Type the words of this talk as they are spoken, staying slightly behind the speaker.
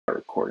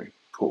recording.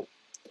 Cool.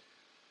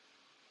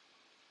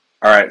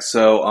 All right,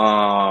 so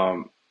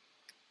I'm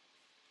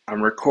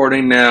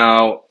recording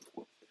now.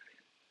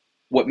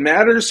 What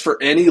matters for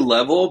any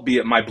level, be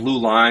it my blue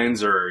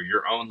lines or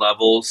your own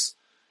levels,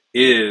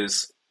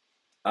 is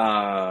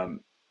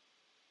um,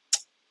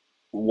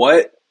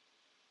 what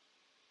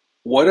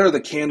what are the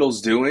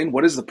candles doing?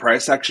 What is the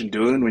price action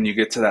doing when you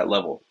get to that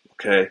level?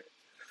 Okay.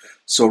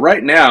 So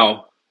right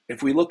now,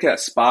 if we look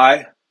at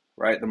SPY,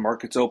 right, the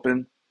market's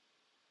open.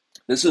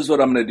 This is what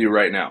I'm going to do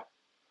right now.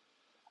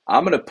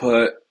 I'm going to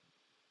put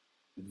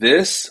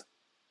this.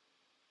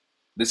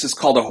 This is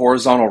called a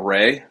horizontal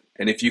ray,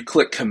 and if you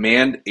click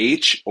Command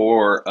H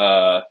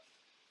or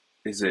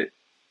is it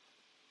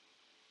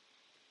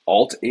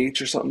Alt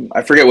H or something?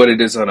 I forget what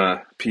it is on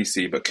a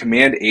PC, but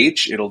Command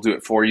H, it'll do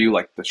it for you,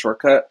 like the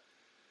shortcut.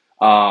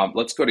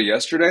 Let's go to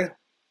yesterday.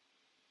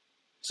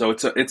 So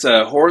it's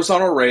a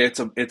horizontal ray.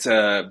 It's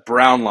a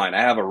brown line.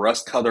 I have a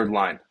rust colored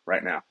line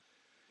right now.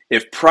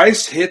 If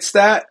price hits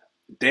that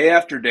day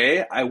after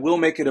day, I will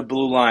make it a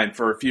blue line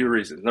for a few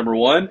reasons. Number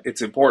one,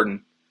 it's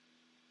important.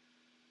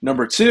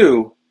 Number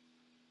two,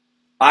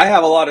 I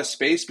have a lot of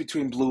space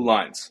between blue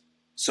lines,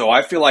 so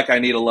I feel like I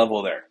need a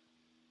level there.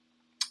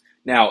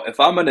 Now, if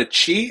I'm going to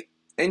cheat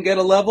and get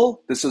a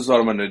level, this is what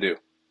I'm going to do.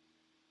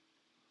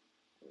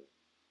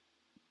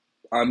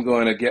 I'm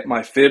going to get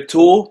my fib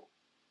tool.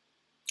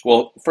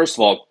 Well, first of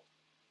all,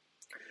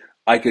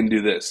 I can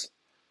do this.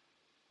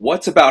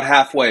 What's about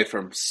halfway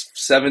from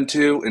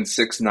 7.2 and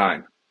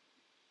 6.9?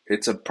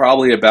 It's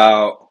probably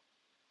about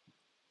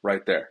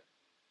right there.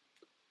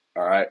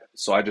 All right,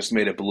 so I just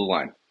made a blue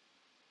line.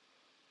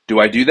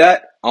 Do I do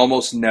that?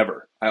 Almost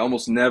never. I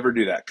almost never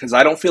do that because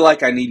I don't feel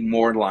like I need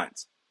more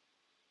lines.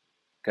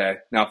 Okay,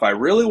 now if I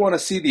really want to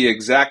see the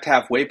exact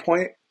halfway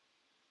point,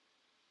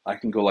 I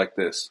can go like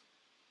this.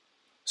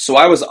 So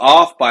I was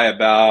off by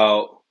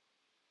about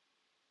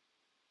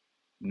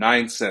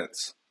 9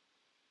 cents.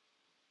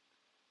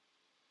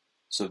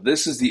 So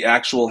this is the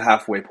actual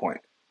halfway point.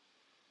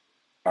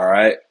 All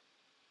right.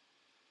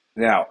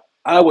 Now,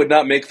 I would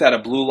not make that a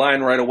blue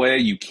line right away.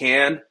 You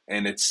can,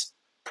 and its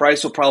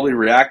price will probably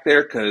react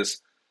there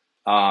because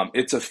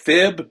it's a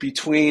fib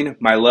between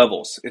my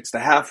levels. It's the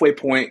halfway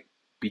point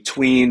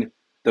between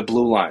the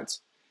blue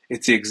lines.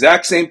 It's the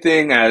exact same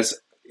thing as,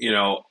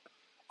 what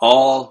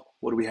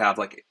do we have,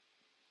 like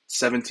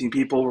 17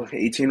 people,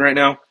 18 right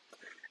now?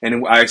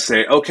 And I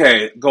say,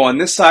 okay, go on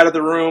this side of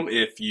the room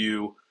if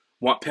you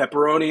want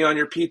pepperoni on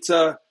your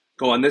pizza.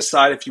 Go on this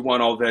side if you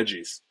want all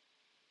veggies.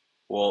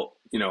 Well,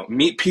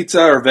 meat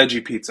pizza or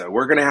veggie pizza.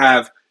 We're going to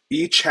have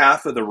each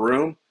half of the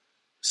room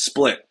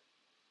split.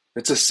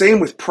 It's the same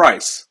with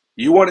price.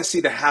 You want to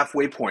see the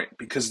halfway point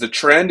because the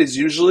trend is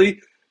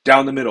usually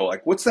down the middle.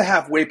 Like, what's the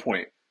halfway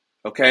point?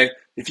 Okay?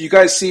 If you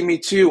guys see me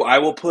too, I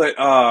will put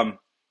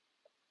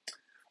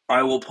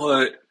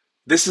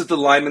this is the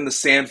line in the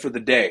sand for the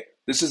day.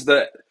 This is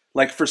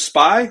like for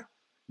SPY,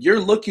 you're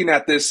looking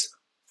at this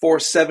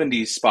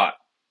 470 spot.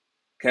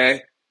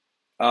 Okay?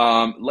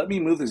 Let me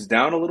move this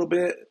down a little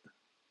bit.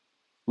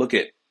 Look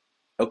it.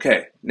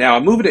 Okay. Now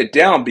I'm moving it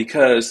down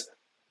because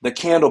the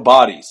candle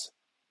bodies.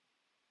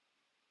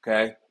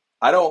 Okay?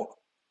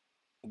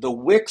 The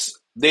wicks,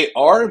 they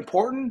are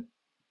important,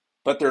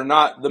 but they're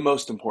not the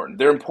most important.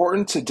 They're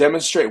important to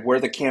demonstrate where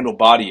the candle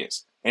body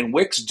is. And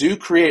wicks do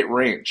create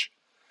range.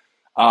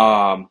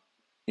 A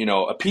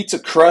pizza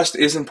crust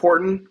is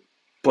important,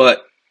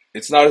 but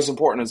it's not as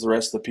important as the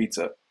rest of the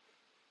pizza.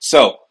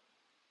 So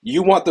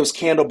you want those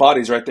candle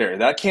bodies right there.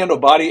 That candle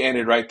body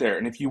ended right there.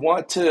 And if you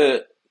want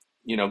to,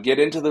 get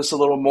into this a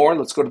little more,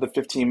 let's go to the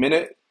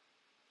 15-minute.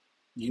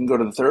 You can go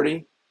to the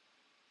 30.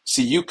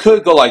 See, you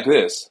could go like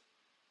this.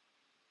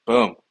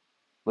 Boom.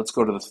 Let's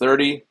go to the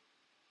 30.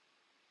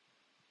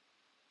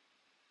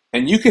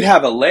 And you could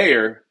have a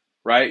layer,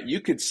 right? You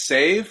could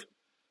save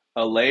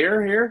a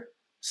layer here,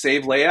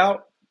 save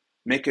layout,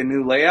 make a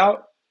new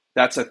layout.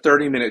 That's a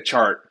 30-minute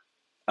chart.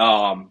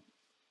 And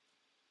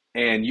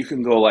you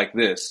can go like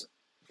this.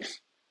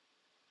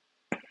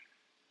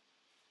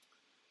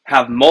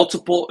 Have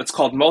multiple, it's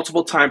called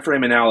multiple time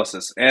frame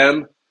analysis,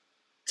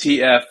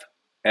 MTFA,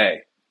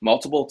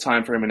 multiple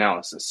time frame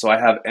analysis. So I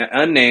have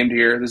unnamed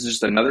here. This is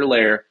just another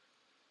layer.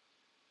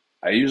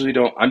 I usually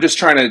don't, I'm just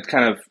trying to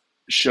kind of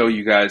show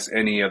you guys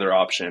any other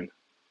option.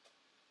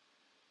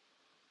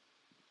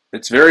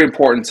 It's very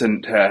important to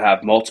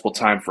have multiple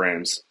time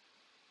frames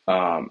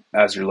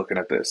as you're looking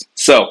at this.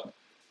 So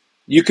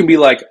you can be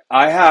like,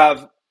 I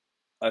have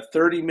a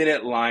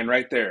 30-minute line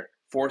right there,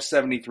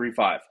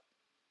 473.5.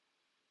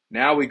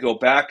 Now we go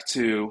back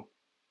to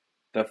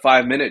the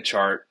 5-minute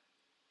chart,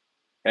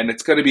 and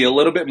it's going to be a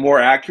little bit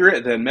more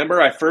accurate than, remember,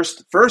 I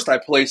first I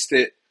placed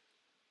it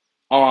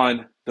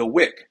on the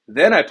wick.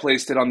 Then I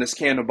placed it on this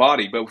candle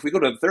body. But if we go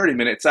to the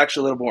 30-minute, it's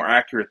actually a little more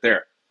accurate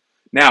there.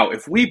 Now,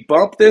 if we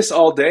bump this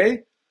all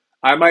day,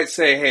 I might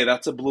say, hey,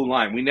 that's a blue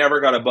line. We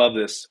never got above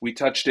this. We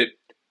touched it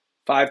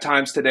 5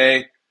 times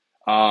today,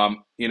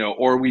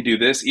 or we do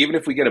this. Even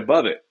if we get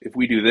above it, if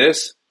we do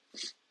this,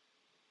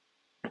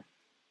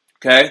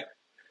 okay?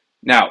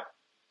 Now,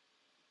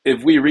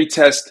 if we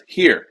retest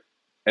here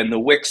and the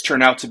wicks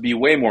turn out to be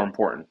way more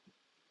important,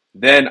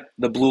 then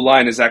the blue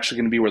line is actually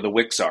going to be where the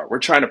wicks are. We're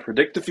trying to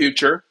predict the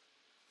future,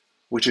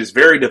 which is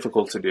very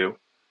difficult to do.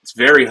 It's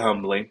very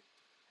humbling.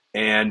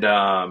 And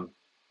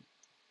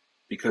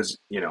because,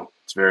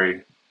 it's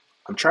very,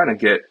 I'm trying to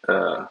get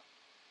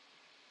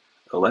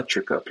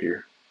electric up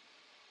here.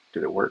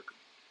 Did it work?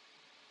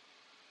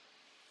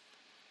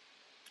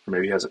 Or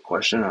maybe he has a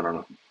question. I don't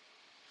know.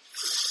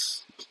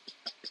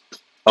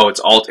 Oh, it's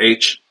Alt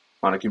H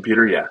on a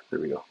computer. Yeah, there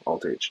we go.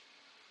 Alt H.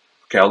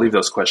 Okay, I'll leave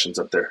those questions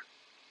up there.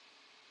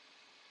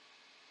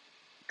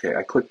 Okay,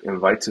 I clicked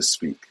invite to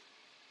speak.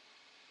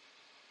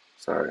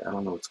 Sorry, I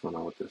don't know what's going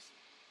on with this.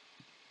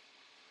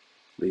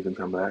 Leave and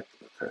come back.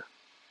 Okay.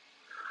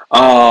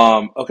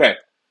 Okay.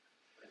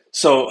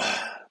 So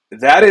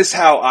that is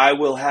how I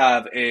will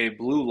have a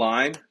blue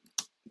line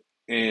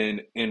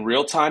in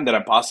real time that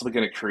I'm possibly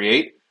going to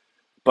create.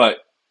 But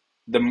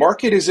the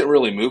market isn't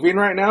really moving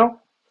right now.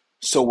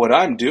 So what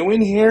I'm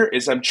doing here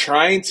is I'm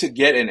trying to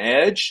get an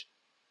edge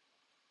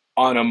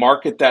on a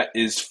market that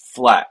is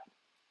flat.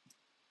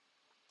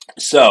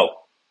 So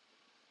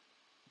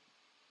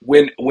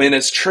when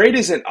a trade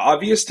isn't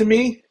obvious to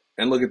me,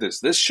 and look at this,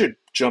 this should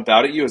jump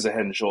out at you as a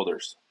head and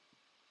shoulders.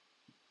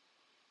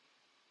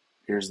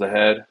 Here's the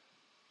head.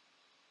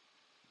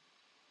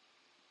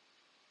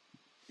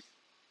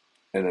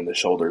 And then the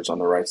shoulders on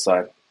the right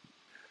side.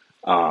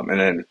 And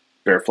then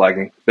bear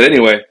flagging. But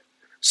anyway,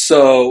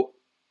 so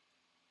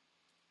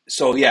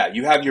yeah,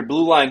 you have your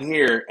blue line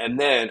here, and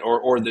then,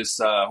 or this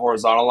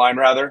horizontal line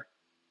rather.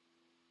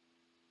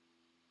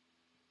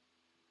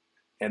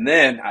 And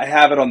then I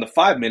have it on the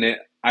 5-minute.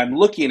 I'm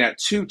looking at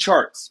two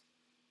charts.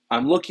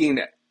 I'm looking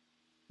at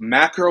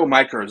macro,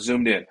 micro,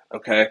 zoomed in,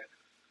 okay?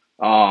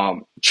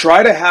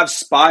 Try to have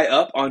SPY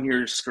up on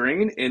your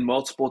screen in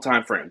multiple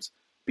time frames,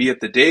 be it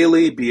the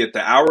daily, be it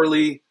the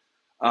hourly.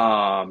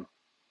 Yeah,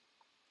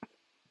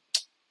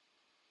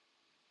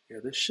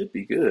 this should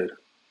be good.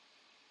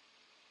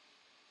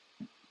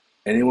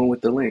 Anyone with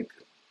the link?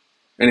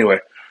 Anyway,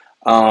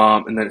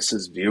 and then it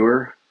says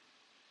viewer.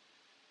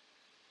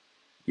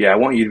 Yeah, I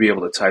want you to be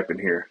able to type in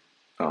here.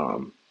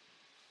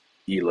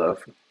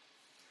 E-love.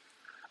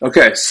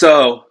 Okay,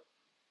 so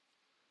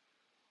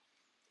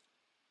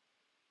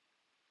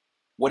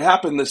what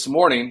happened this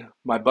morning,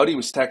 my buddy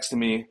was texting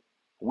me.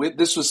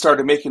 This was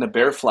started making a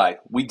bear flag.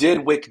 We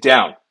did wick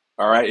down.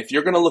 All right, if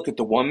you're going to look at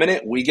the 1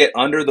 minute, we get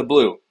under the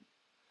blue.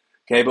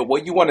 Okay, but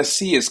what you want to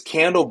see is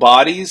candle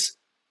bodies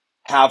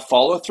have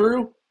follow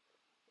through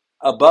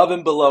above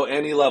and below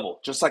any level,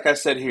 just like I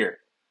said here.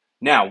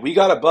 Now, we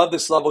got above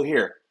this level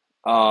here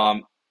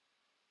that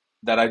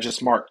I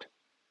just marked.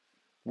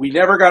 We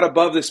never got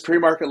above this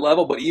pre-market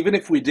level, but even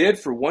if we did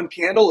for one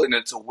candle and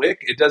it's a wick,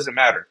 it doesn't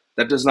matter.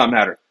 That does not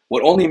matter.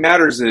 What only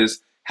matters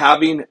is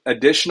having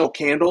additional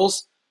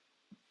candles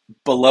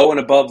below and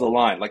above the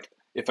line. Like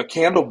if a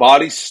candle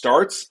body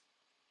starts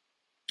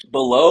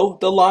below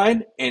the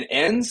line and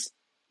ends,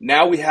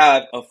 now we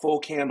have a full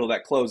candle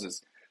that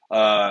closes.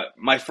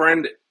 My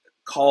friend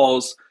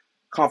calls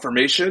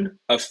confirmation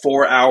a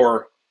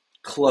 4-hour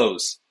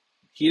close.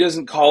 He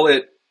doesn't call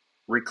it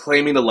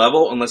reclaiming the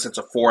level unless it's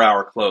a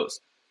 4-hour close.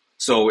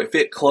 So if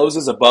it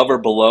closes above or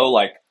below,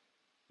 like,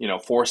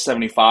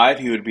 475,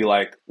 he would be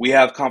like, we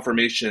have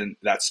confirmation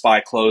that SPY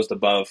closed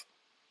above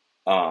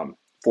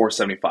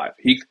 475.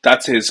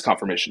 That's his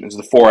confirmation, is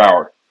the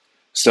 4-hour.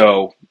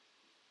 So,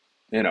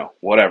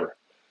 whatever.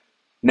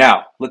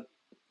 Now,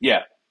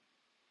 yeah.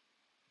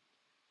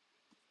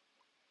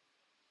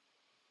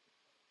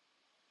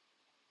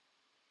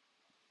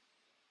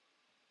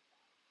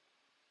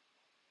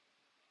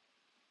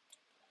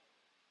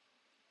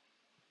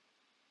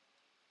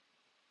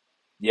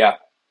 Yeah,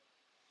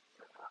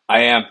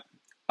 I am.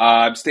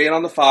 I'm staying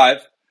on the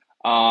 5.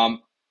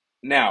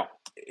 Now,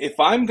 if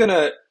I'm going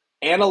to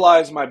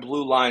analyze my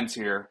blue lines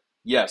here,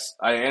 yes,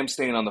 I am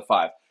staying on the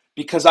 5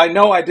 because I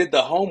know I did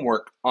the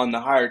homework on the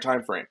higher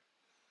time frame.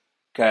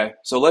 Okay,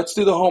 so let's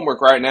do the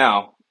homework right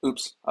now.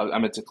 Oops, I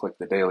meant to click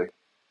the daily.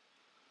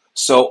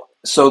 So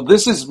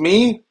this is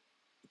me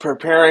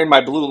preparing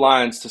my blue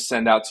lines to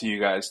send out to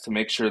you guys to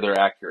make sure they're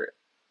accurate.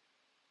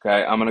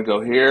 Okay, I'm going to go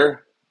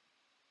here.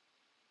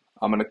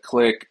 I'm going to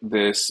click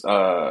this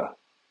oh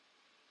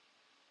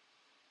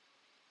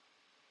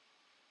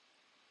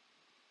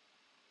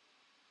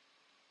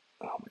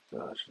my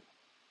gosh.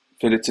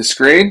 Fit it to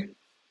screen.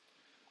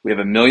 We have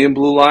 1,000,000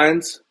 blue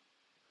lines.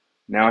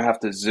 Now I have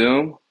to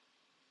zoom.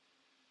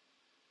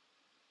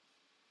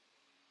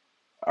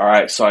 All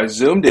right, so I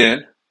zoomed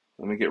in.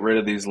 Let me get rid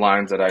of these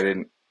lines that I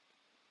didn't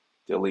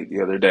delete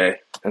the other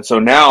day. And so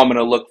now I'm going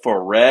to look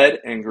for red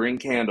and green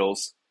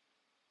candles.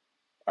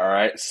 All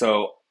right,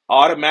 so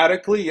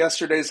automatically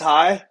yesterday's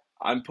high,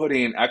 I'm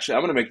going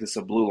to make this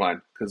a blue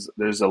line because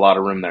there's a lot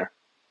of room there.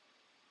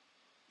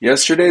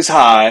 Yesterday's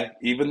high,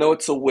 even though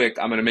it's a wick,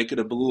 I'm going to make it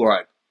a blue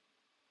line.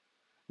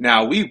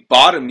 Now, we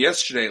bottomed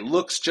yesterday. It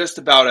looks just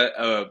about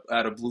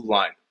at a blue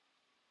line.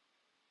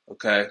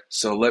 Okay,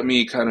 so let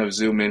me kind of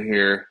zoom in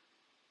here.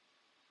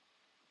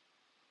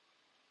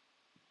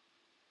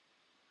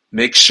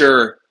 Make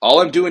sure,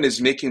 all I'm doing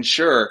is making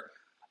sure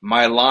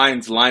my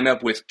lines line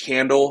up with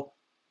candle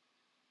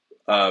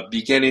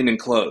beginning and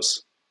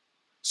close.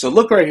 So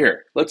look right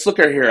here. Let's look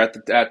right here at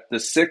the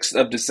 6th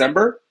of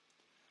December.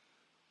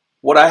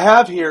 What I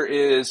have here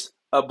is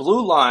a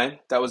blue line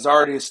that was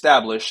already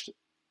established.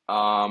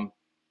 Um,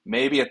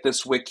 Maybe at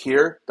this wick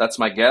here. That's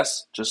my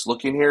guess. Just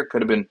looking here.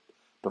 Could have been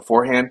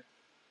beforehand.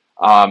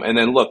 And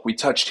then look, we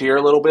touched here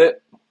a little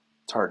bit.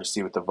 It's hard to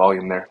see with the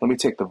volume there. Let me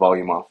take the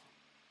volume off.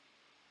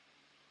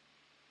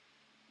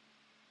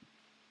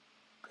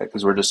 Okay,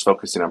 because we're just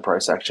focusing on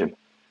price action.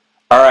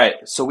 All right,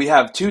 so we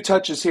have two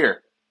touches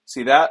here.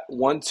 See that?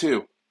 1,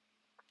 2.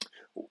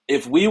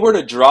 If we were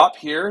to drop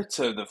here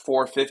to the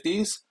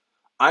 450s,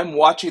 I'm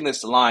watching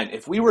this line.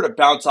 If we were to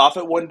bounce off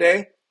it one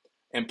day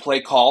and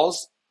play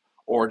calls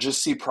or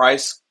just see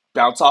price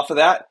bounce off of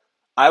that,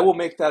 I will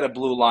make that a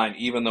blue line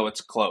even though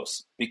it's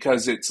close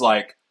because it's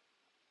like,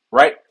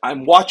 right?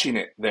 I'm watching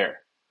it there.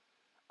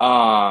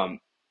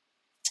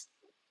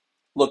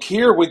 Look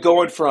here, we're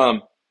going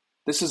from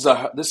this is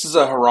a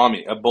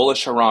harami, a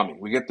bullish harami.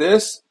 We get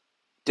this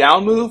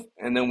down move,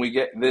 and then we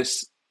get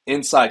this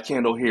inside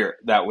candle here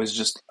that was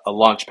just a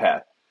launch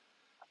pad.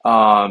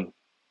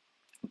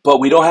 But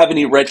we don't have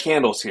any red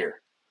candles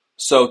here.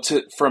 So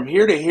from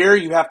here to here,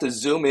 you have to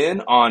zoom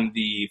in on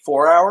the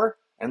 4-hour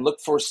and look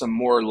for some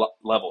more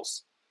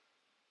levels.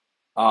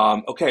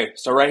 Okay,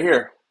 so right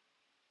here,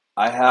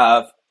 I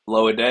have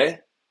low a day.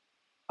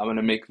 I'm going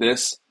to make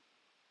this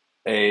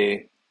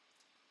a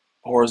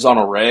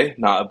horizontal ray,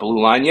 not a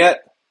blue line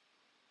yet.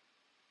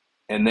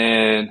 And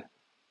then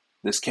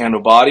this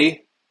candle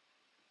body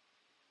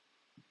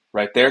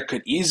right there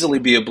could easily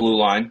be a blue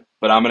line,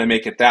 but I'm going to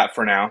make it that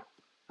for now.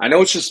 I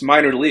know it's just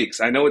minor leaks.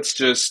 I know it's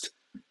just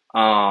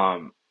a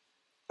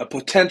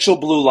potential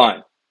blue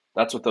line.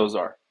 That's what those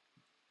are.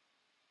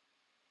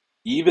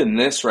 Even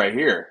this right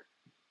here,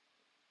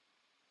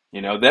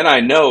 then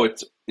I know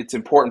it's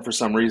important for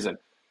some reason.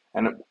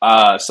 And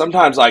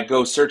sometimes I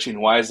go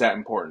searching, why is that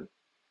important?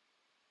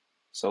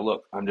 So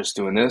look, I'm just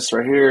doing this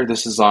right here.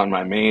 This is on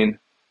my main.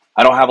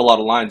 I don't have a lot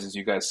of lines, as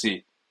you guys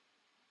see.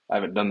 I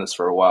haven't done this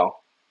for a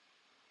while.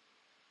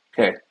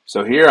 Okay,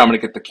 so here I'm going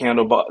to get the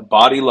candle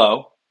body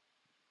low.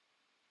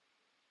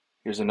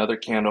 Here's another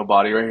candle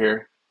body right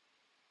here.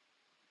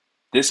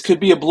 This could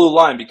be a blue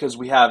line because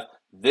we have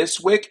this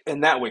wick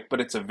and that wick, but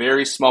it's a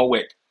very small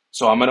wick.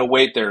 So I'm going to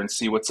wait there and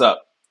see what's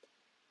up.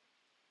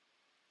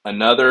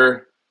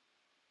 Another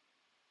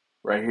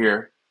right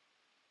here.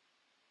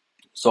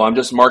 So I'm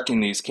just marking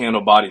these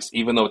candle bodies,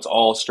 even though it's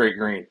all straight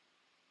green.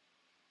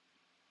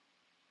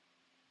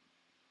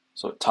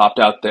 So it topped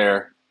out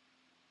there.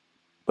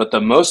 But the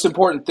most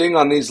important thing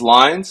on these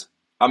lines,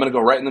 I'm going to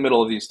go right in the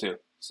middle of these two.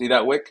 See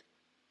that wick?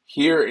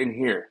 Here and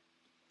here.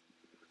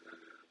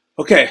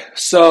 Okay,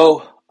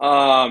 so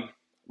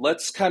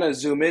let's kind of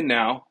zoom in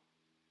now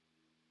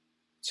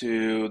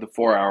to the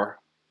 4-hour.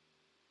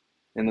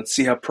 And let's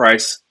see how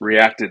price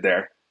reacted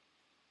there.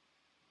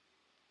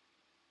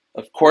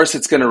 Of course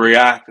it's going to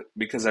react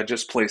because I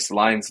just placed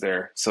lines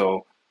there.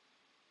 So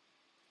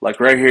like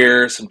right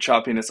here, some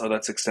choppiness. Oh,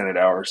 that's extended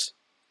hours.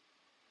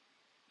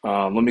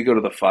 Let me go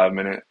to the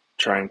 5-minute,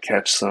 try and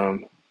catch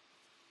some.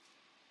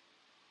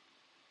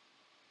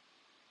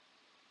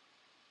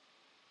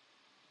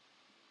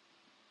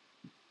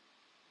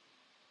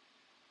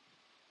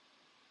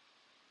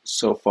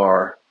 So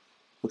far,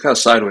 look how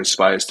sideways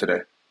SPY is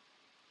today.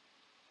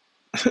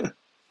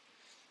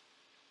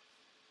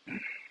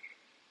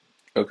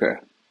 Okay.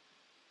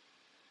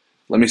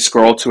 Let me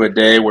scroll to a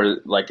day where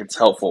like it's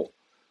helpful.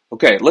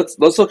 Okay, let's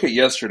look at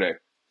yesterday.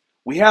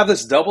 We have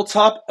this double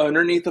top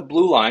underneath a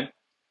blue line.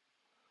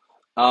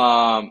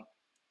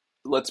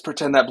 Let's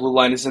pretend that blue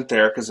line isn't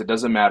there because it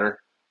doesn't matter.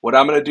 What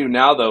I'm going to do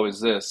now, though,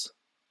 is this.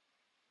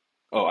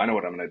 Oh, I know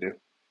what I'm going to do.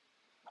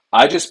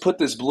 I just put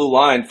this blue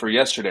line for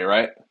yesterday,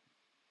 right?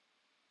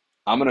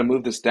 I'm going to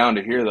move this down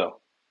to here,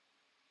 though.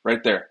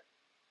 Right there.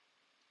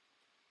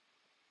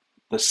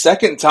 The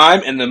second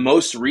time and the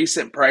most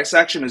recent price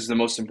action is the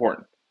most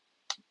important.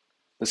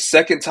 The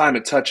second time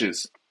it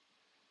touches,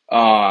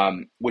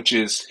 which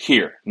is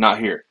here, not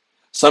here.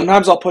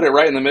 Sometimes I'll put it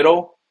right in the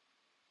middle,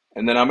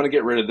 and then I'm going to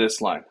get rid of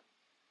this line.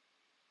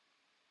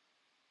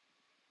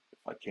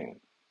 If I can.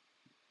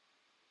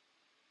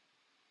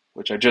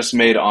 Which I just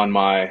made on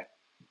my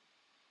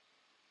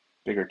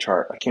bigger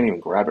chart. I can't even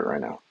grab it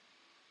right now.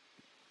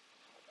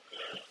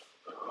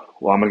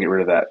 Well, I'm going to get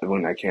rid of that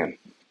when I can.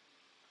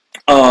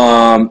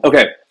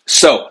 Okay,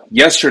 so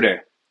yesterday,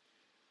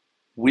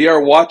 we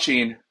are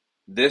watching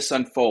this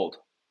unfold.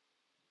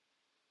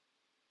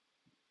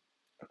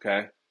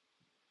 Okay.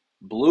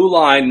 Blue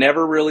line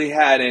never really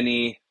had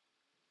any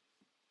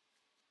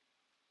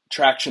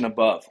traction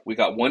above. We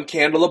got one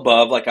candle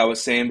above, like I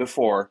was saying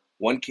before.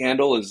 One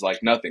candle is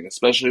like nothing,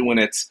 especially when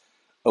it's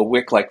a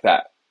wick like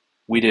that.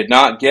 We did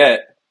not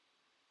get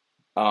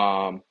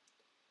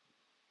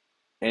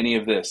any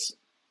of this.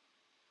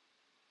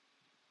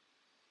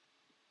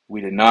 We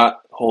did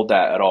not hold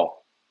that at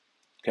all.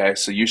 Okay,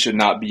 so you should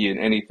not be in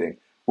anything.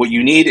 What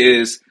you need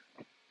is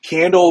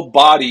candle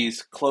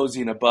bodies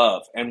closing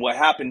above. And what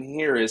happened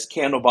here is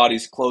candle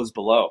bodies closed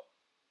below.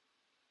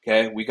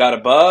 Okay, we got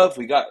above,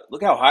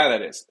 look how high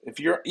that is.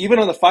 If you're even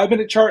on the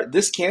 5-minute chart,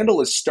 this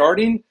candle is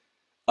starting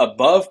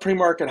above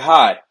pre-market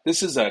high.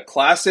 This is a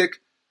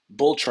classic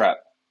bull trap.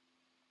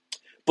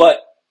 But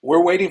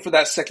we're waiting for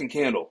that second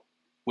candle,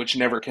 which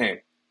never came.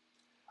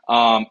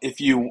 If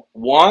you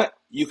want,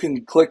 you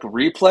can click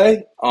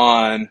replay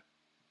on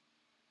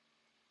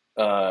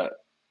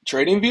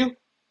TradingView,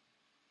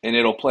 and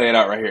it'll play it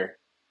out right here.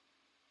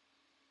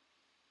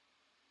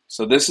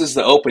 So this is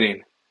the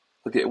opening.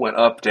 Look, it went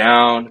up,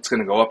 down. It's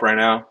going to go up right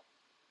now.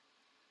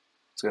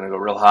 It's going to go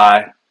real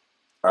high.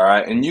 All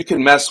right, and you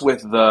can mess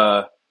with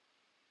the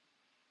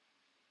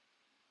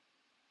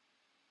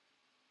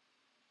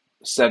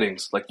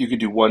settings. Like you could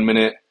do 1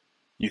 minute.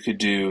 You could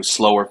do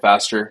slower,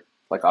 faster.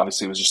 Like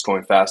obviously it was just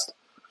going fast.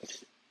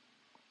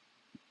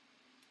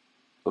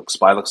 Look,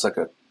 SPY looks like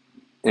a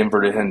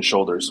inverted head and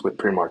shoulders with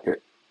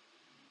pre-market.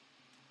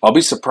 I'll be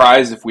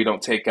surprised if we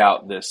don't take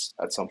out this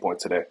at some point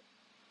today.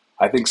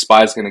 I think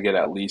SPY is going to get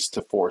at least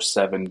to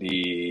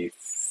 470,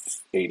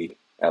 80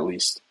 at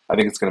least. I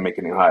think it's going to make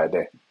a new high a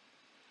day.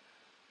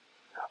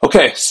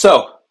 Okay,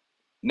 so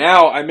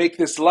now I make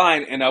this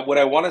line, and what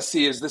I want to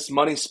see is this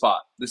money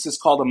spot. This is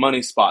called a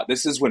money spot.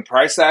 This is when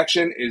price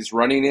action is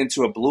running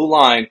into a blue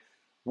line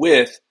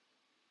with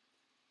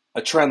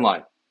a trend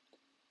line.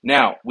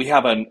 Now, we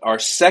have our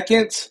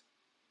second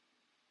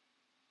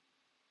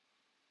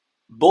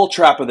bull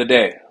trap of the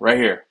day right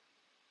here.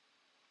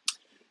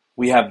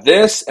 We have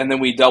this, and then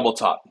we double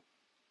top,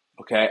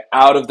 okay,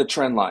 out of the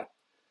trend line.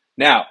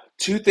 Now,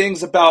 two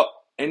things about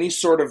any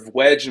sort of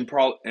wedge and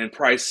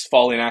price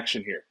falling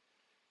action here.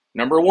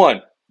 Number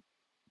one,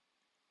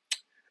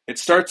 it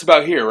starts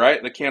about here,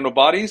 right? The candle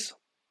bodies.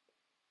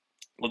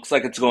 Looks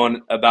like it's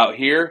going about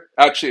here.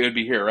 Actually, it would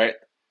be here, right?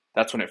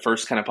 That's when it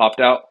first kind of popped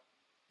out.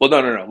 Well,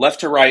 no.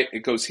 Left to right, it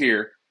goes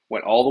here.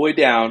 Went all the way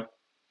down.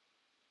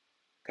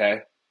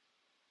 Okay.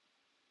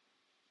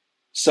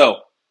 So,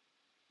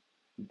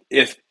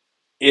 if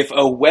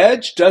a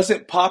wedge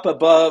doesn't pop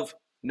above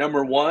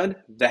number one,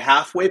 the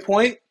halfway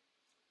point,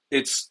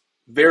 it's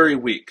very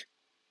weak.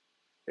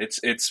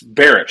 It's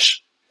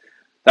bearish.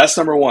 That's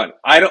number one.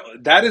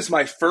 That is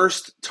my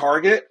first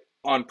target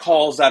on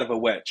calls out of a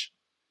wedge.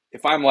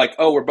 If I'm like,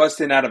 oh, we're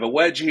busting out of a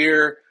wedge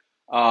here,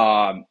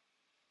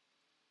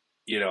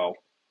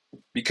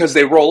 because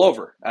they roll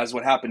over, as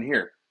what happened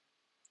here.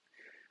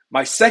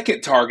 My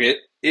second target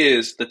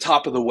is the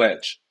top of the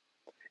wedge.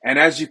 And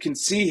as you can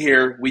see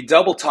here, we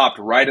double topped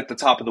right at the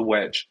top of the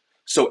wedge.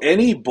 So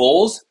any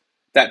bulls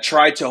that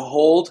tried to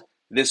hold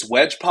this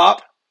wedge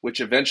pop, which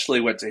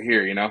eventually went to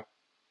here,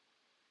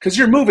 because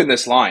you're moving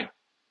this line.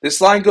 This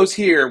line goes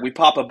here, we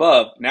pop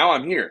above, now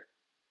I'm here.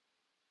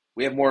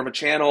 We have more of a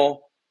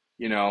channel,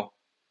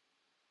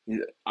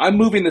 I'm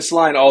moving this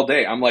line all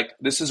day. I'm like,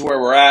 this is where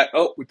we're at.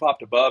 Oh, we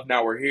popped above,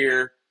 now we're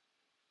here.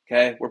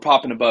 Okay, we're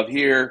popping above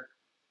here.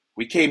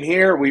 We came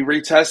here, we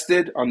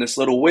retested on this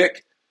little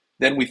wick,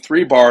 then we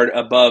 3-barred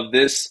above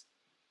this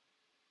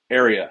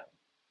area.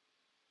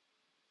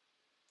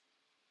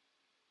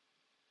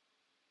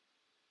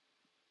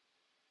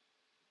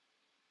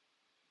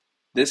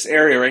 This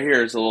area right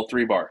here is a little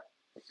 3-bar.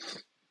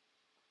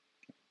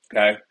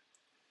 Okay.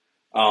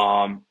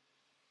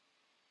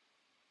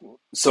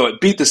 So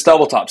it beat this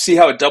double top. See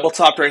how it double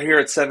topped right here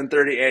at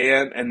 7:30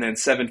 a.m. and then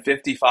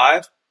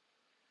 7:55?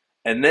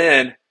 And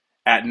then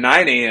at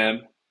 9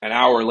 a.m., an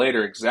hour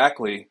later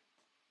exactly,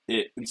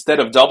 instead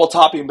of double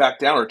topping back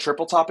down or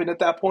triple topping at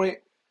that point,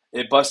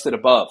 it busted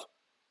above.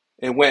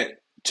 It went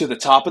to the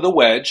top of the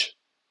wedge,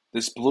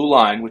 this blue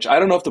line, which I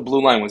don't know if the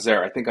blue line was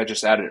there. I think I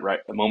just added it right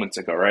a moment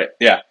ago, right?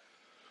 Yeah.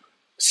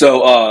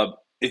 So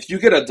if you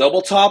get a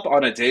double top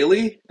on a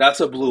daily, that's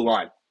a blue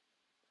line.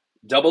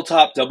 Double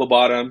top, double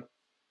bottom,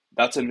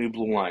 that's a new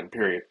blue line,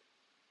 period.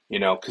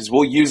 Because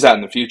we'll use that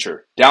in the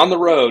future. Down the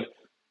road,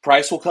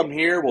 price will come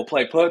here, we'll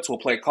play puts, we'll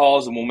play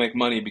calls, and we'll make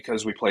money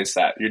because we place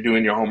that. You're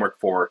doing your homework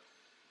for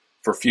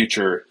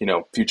future,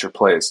 future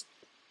plays.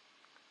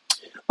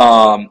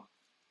 I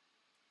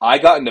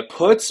got into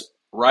puts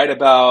right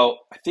about,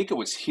 I think it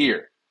was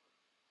here.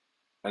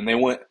 And they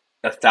went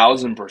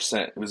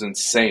 1,000%. It was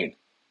insane.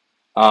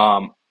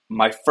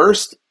 My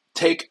first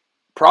take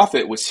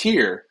profit was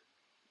here,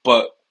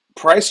 but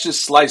price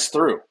just sliced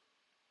through,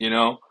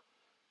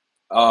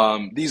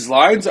 These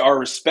lines are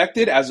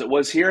respected as it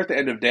was here at the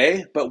end of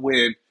day, but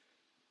when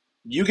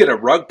you get a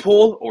rug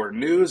pull or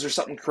news or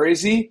something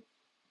crazy,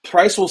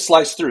 price will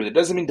slice through. That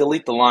doesn't mean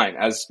delete the line.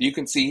 As you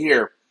can see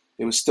here,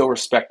 it was still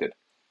respected,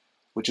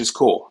 which is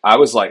cool. I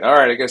was like, all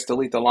right, I guess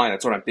delete the line.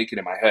 That's what I'm thinking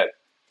in my head.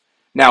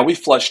 Now we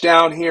flush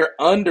down here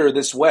under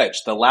this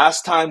wedge. The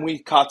last time we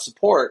caught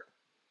support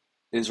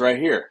is right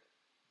here.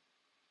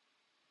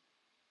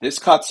 This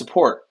caught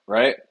support,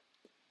 right?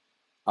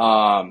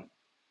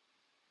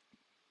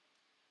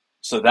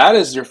 So that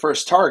is your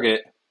first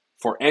target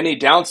for any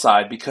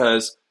downside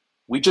because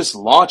we just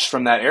launched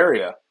from that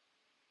area.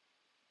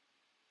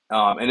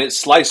 And it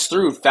sliced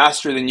through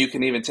faster than you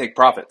can even take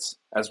profits,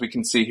 as we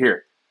can see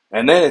here.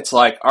 And then it's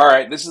like, all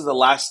right, this is the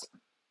last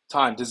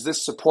time. Does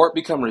this support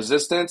become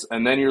resistance?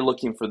 And then you're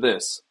looking for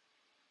this.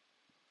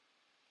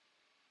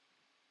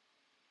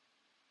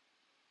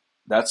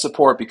 That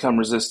support become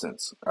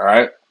resistance, all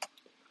right?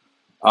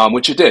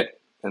 Which it did.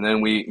 And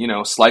then we,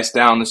 sliced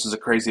down. This is a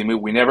crazy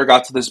move. We never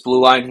got to this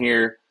blue line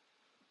here.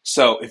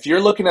 So if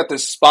you're looking at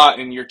this spot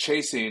and you're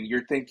chasing,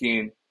 you're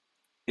thinking,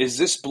 is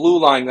this blue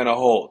line going to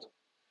hold?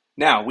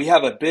 Now, we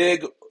have a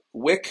big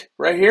wick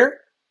right here,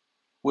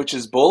 which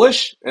is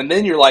bullish. And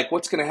then you're like,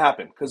 what's going to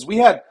happen? Because we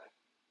had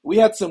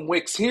some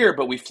wicks here,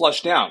 but we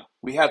flushed down.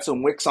 We had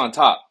some wicks on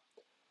top.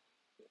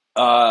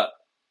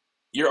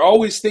 You're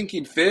always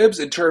thinking fibs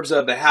in terms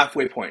of the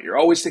halfway point. You're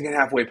always thinking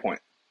halfway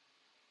point.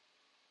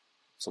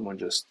 Someone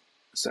just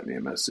sent me a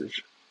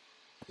message.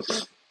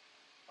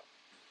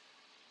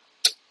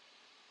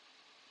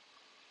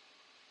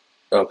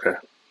 Okay.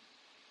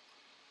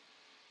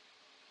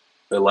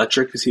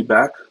 Electric, is he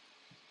back?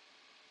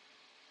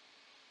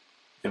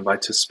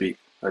 Invite to speak.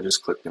 I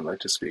just clicked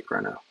invite to speak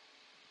right now.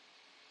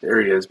 There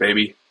he is,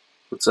 baby.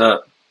 What's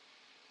up?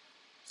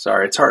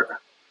 Sorry, it's hard.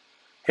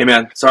 Hey,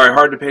 man. Sorry,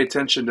 hard to pay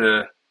attention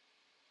to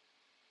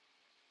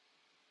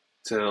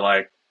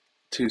like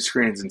two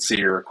screens and see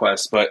your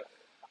requests. But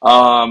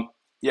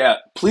yeah,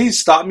 please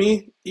stop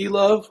me,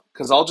 E-Love,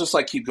 because I'll just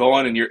like keep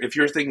going. And if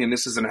you're thinking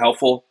this isn't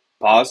helpful,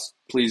 pause.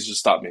 Please just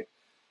stop me.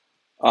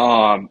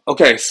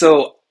 Okay,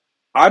 so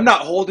I'm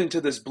not holding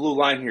to this blue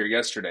line here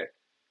yesterday.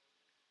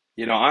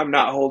 I'm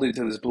not holding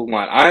to this blue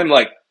line.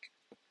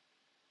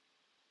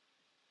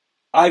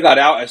 I got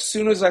out as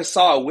soon as I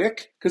saw a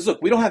wick. Because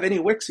look, we don't have any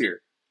wicks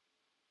here.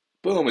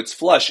 Boom, it's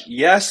flush.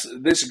 Yes,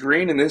 this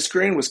green and this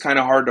green was kind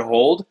of hard to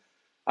hold.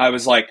 I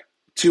was like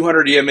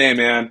 200 EMA,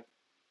 man.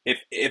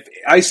 If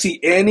I see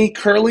any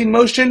curling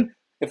motion,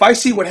 if I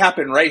see what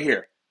happened right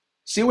here,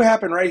 see what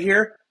happened right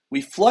here?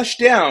 We flush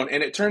down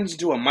and it turns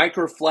into a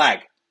micro flag.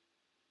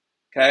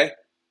 Okay?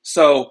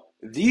 So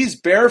these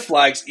bear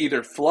flags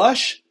either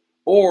flush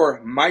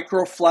or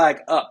micro flag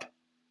up.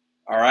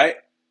 All right?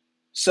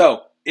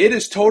 So it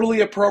is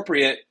totally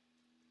appropriate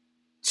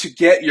to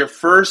get your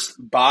first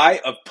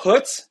buy of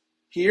puts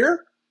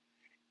here.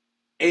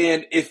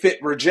 And if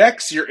it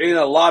rejects, you're in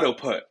a lotto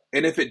put.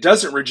 And if it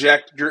doesn't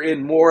reject, you're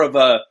in more of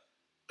a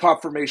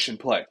confirmation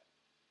play.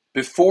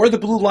 Before the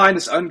blue line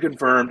is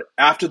unconfirmed,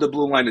 after the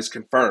blue line is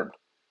confirmed.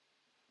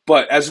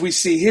 But as we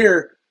see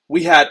here,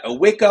 we had a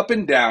wick up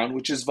and down,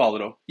 which is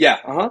volatile.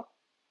 Yeah,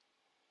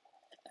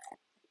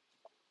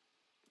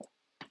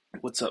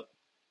 What's up?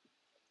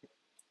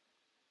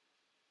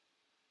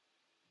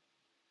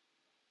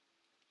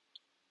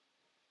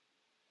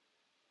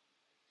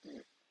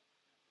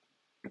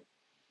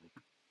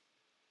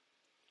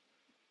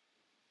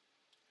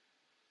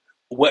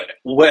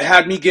 What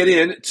had me get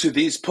into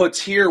these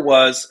puts here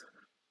was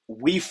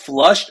we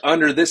flushed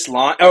under this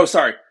line. Oh,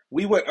 sorry.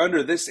 We went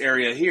under this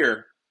area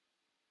here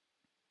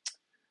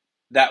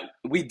that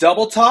we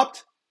double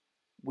topped.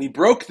 We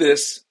broke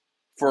this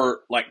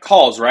for like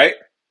calls, right?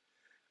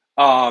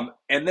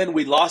 And then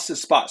we lost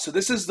this spot. So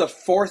this is the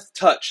fourth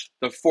touch.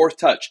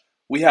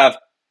 We have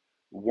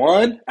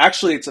one.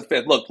 Actually, it's a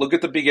fifth. Look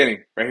at the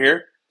beginning right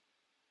here.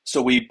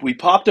 So we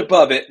popped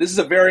above it. This is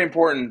a very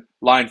important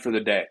line for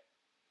the day.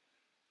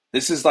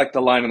 This is like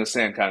the line in the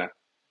sand kind of.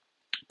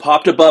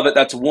 Popped above it,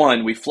 that's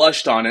one. We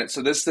flushed on it,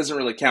 so this doesn't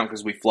really count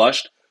because we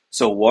flushed.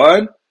 So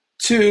 1,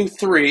 2,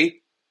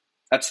 3.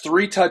 That's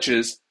 3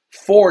 touches,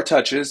 4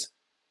 touches.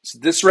 So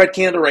this red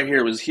candle right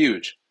here was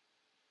huge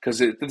because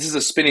this is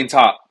a spinning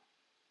top.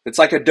 It's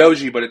like a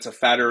doji, but it's a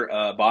fatter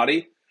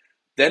body.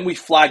 Then we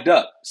flagged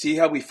up. See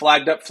how we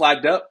flagged up?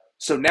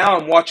 So now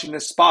I'm watching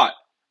this spot.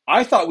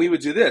 I thought we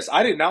would do this.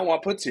 I did not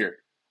want puts here.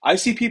 I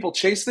see people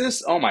chase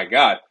this. Oh my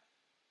God.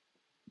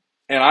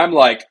 And I'm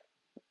like,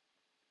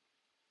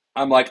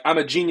 I'm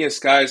a genius,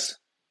 guys.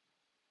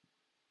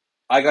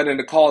 I got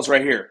into calls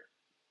right here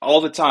all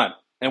the time.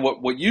 And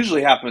what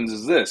usually happens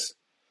is this.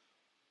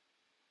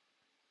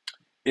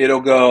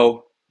 It'll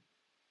go,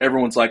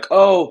 everyone's like,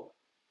 oh,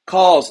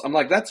 calls. I'm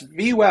like, that's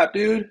VWAP,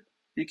 dude. Are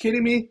you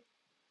kidding me?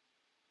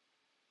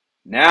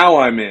 Now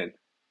I'm in.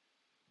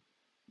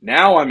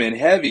 Now I'm in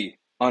heavy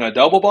on a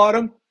double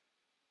bottom.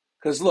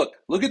 Because look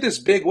at this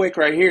big wick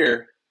right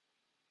here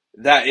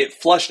that it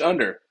flushed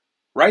under.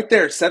 Right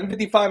there,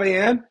 7:55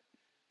 a.m.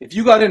 If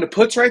you got into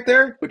puts right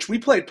there, which we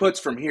played puts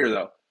from here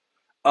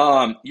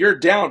though, you're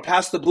down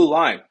past the blue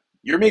line.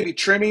 You're maybe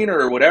trimming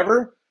or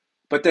whatever,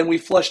 but then we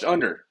flushed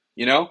under,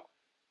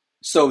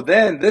 So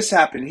then this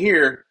happened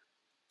here.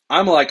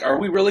 I'm like, are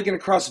we really going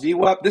to cross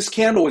VWAP? This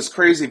candle was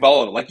crazy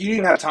volatile. Like you didn't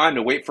even have time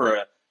to wait for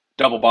a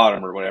double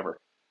bottom or whatever.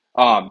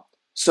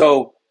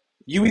 So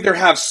you either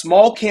have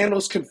small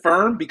candles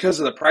confirmed because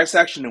of the price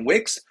action in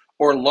wicks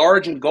or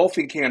large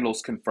engulfing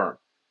candles confirmed.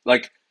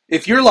 Like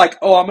if you're like,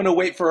 oh, I'm going to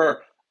wait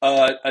for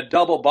a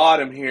double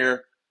bottom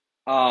here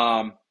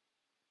to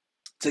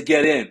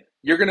get in,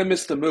 you're going to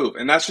miss the move.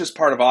 And that's just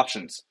part of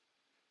options.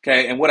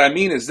 Okay. And what I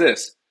mean is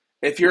this.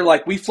 If you're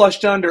like, we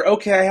flushed under,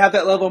 okay, I have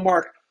that level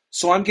mark.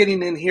 So I'm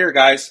getting in here,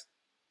 guys.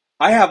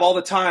 I have all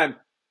the time.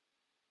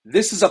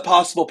 This is a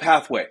possible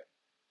pathway.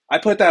 I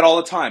put that all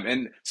the time.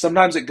 And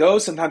sometimes it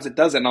goes, sometimes it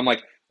doesn't. And I'm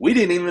like, we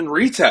didn't even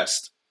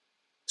retest.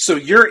 So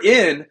you're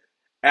in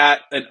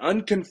at an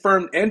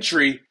unconfirmed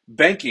entry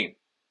banking.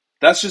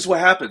 That's just what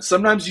happens.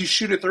 Sometimes you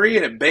shoot a three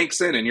and it banks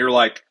in, and you're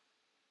like,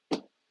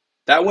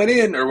 that went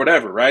in or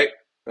whatever, right?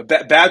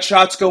 Bad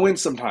shots go in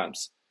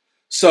sometimes.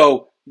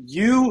 So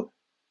you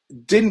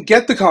didn't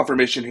get the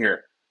confirmation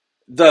here.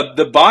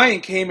 The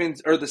buying came in,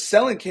 or the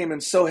selling came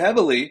in so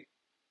heavily,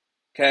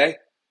 okay,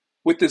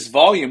 with this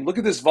volume. Look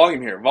at this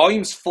volume here.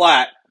 Volume's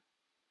flat,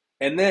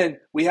 and then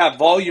we have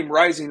volume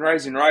rising,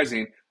 rising,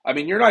 rising. I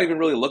mean, you're not even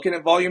really looking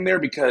at volume there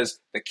because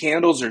the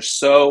candles are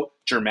so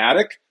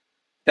dramatic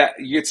that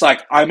it's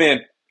like, I'm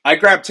in. I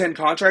grabbed 10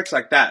 contracts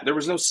like that. There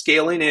was no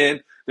scaling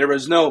in. There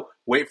was no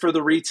wait for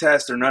the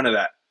retest or none of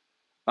that.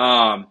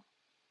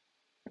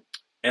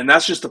 And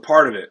that's just a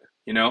part of it,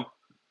 you know?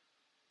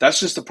 That's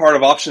just a part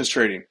of options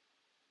trading.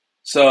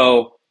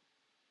 So,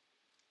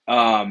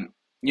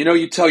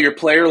 you tell your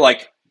player,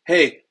 like,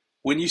 hey,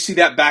 when you see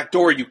that back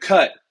door, you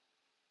cut.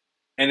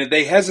 And if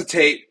they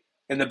hesitate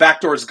and the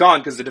back door is gone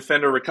because the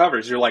defender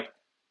recovers, you're like,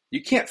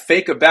 you can't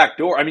fake a back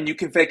door. I mean, you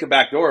can fake a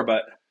back door,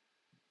 but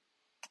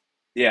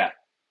yeah,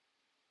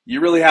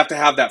 you really have to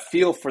have that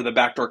feel for the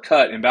backdoor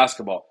cut in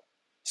basketball.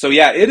 So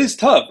yeah, it is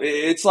tough.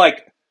 It's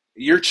like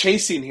you're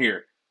chasing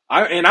here.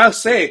 I'll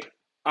say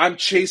I'm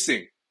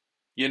chasing,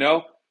 you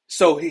know?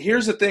 So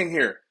here's the thing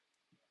here.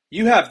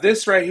 You have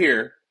this right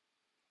here.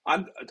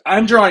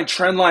 I'm drawing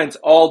trend lines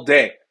all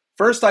day.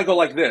 First I go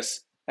like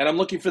this, and I'm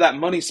looking for that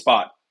money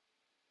spot.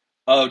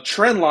 A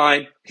trend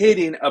line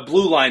hitting a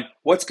blue line.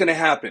 What's going to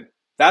happen?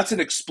 That's an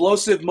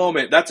explosive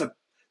moment. That's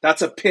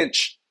a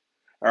pinch.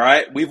 All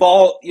right? We've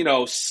all,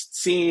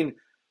 seen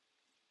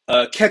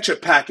a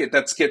ketchup packet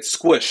that gets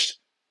squished.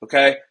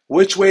 Okay?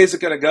 Which way is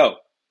it going to go?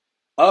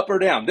 Up or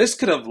down? This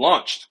could have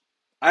launched.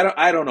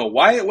 I don't know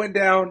why it went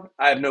down.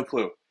 I have no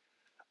clue.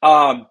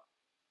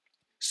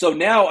 So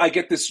now I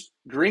get this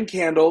green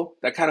candle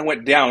that kind of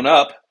went down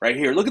up right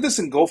here. Look at this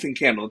engulfing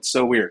candle. It's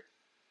so weird.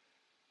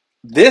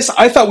 This,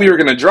 I thought we were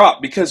going to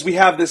drop because we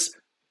have this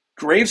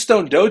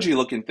gravestone doji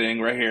looking thing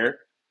right here.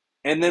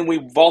 And then we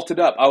vaulted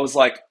up. I was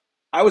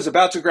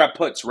about to grab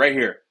puts right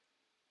here.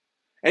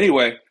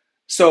 Anyway,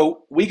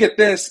 so we get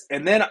this,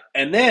 and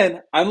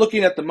then I'm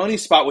looking at the money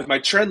spot with my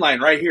trend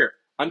line right here.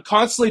 I'm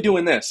constantly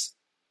doing this.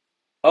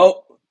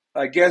 Oh,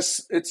 I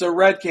guess it's a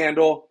red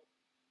candle.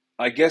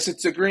 I guess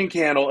it's a green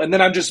candle. And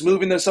then I'm just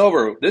moving this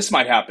over. This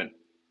might happen.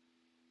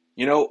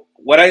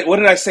 What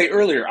did I say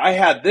earlier? I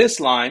had this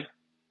line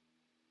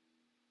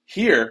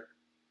here.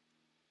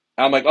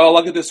 I'm like, oh,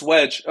 look at this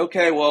wedge.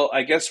 Okay, well,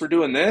 I guess we're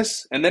doing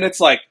this. And then it's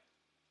like,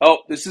 oh,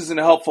 this isn't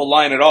a helpful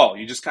line at all.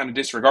 You just kind of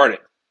disregard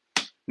it.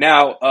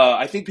 Now,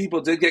 I think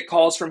people did get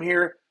calls from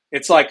here.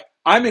 It's like,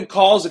 I'm in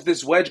calls if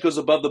this wedge goes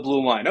above the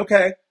blue line.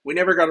 Okay, we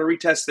never got a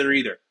retest there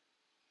either.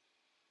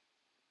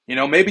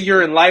 Maybe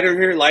you're in lighter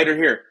here, lighter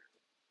here.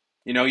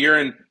 You're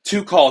in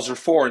 2 calls or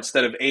 4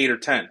 instead of 8 or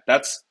 10.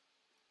 That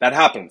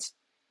happens.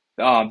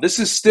 This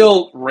is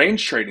still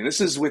range trading.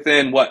 This is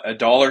within what,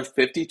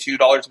 $1.50,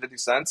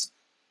 $2.50.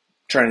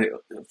 Trying to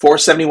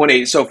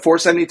 471.80. So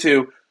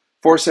 472,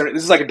 470.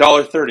 This is like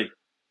 $1.30.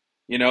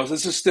 So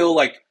this is still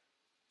like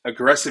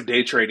aggressive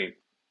day trading.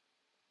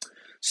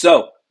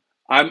 So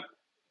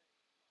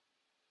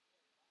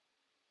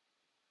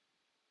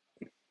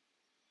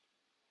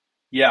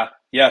yeah,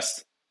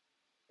 yes,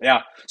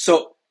 yeah.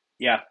 So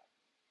yeah,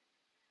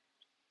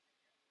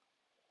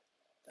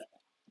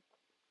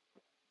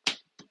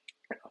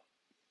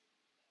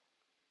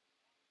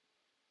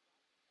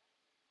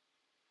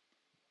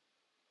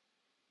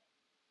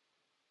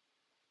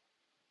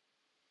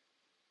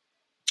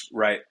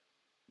 right.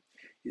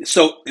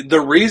 So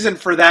the reason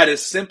for that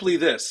is simply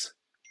this.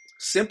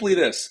 Simply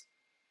this.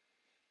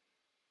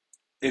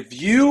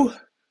 If you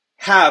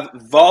have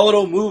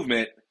volatile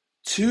movement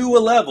to a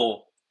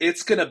level,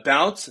 it's going to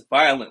bounce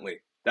violently.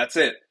 That's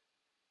it.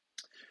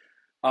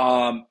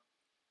 Um,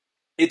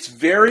 it's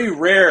very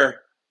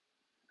rare.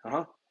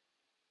 Uh-huh.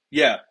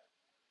 Yeah,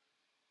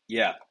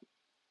 yeah.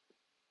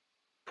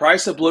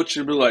 Price of blue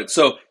to blue light.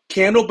 So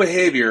candle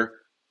behavior.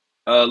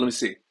 Let me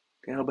see.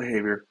 Candle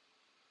behavior.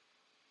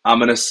 I'm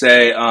going to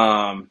say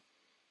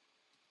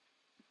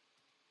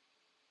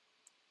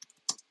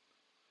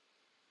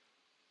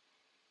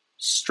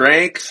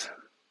strength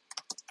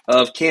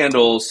of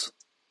candles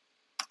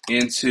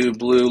into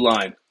blue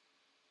line.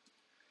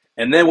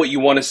 And then what you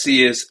want to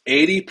see is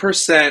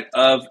 80%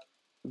 of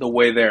the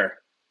way there.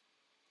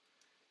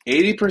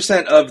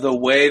 80% of the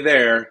way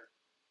there,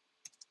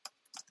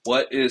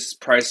 what is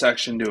price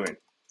action doing?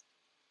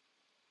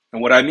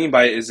 And what I mean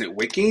by it, is it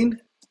wicking?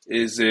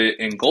 Is it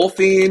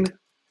engulfing?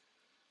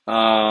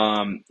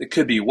 It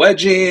could be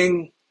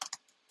wedging.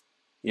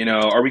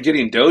 Are we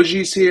getting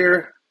dojis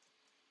here?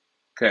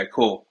 Okay,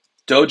 cool.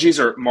 Dojis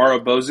or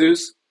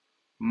Marubozus?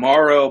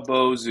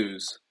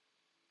 Marubozus.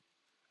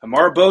 A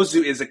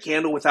Marubozu is a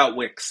candle without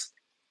wicks.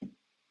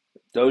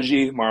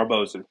 Doji,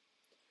 Marubozu.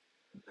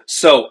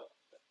 So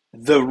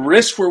the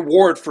risk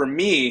reward for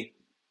me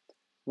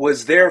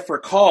was there for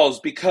calls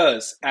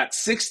because at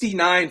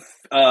 69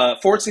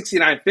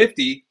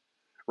 469.50,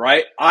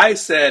 right? I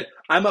said,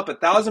 I'm up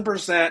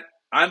 1,000%.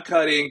 I'm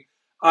cutting.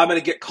 I'm going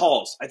to get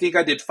calls. I think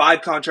I did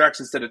 5 contracts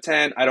instead of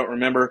 10. I don't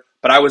remember,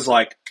 but I was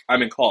like,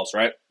 I'm in calls,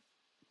 right?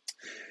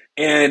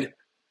 And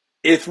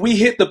if we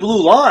hit the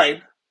blue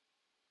line,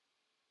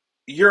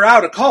 you're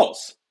out of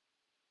calls.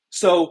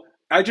 So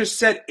I just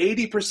said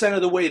 80%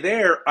 of the way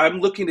there, I'm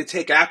looking to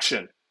take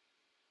action,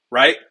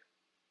 right?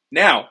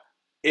 Now,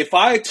 if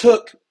I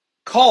took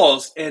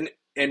calls and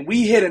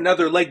we hit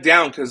another leg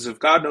down because of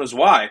God knows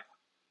why,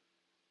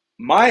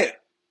 my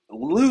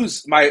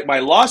my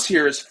loss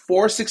here is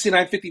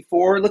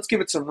 469.54. Let's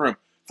give it some room.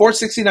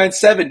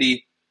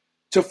 469.70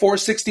 to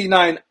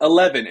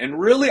 469.11. And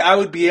really, I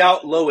would be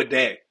out low a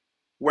day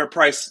where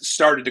price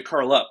started to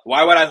curl up.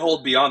 Why would I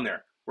hold beyond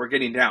there? We're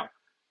getting down.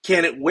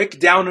 Can it wick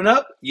down and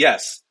up?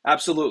 Yes,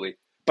 absolutely.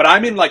 But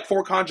I'm in like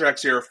 4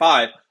 contracts here, or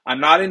 5. I'm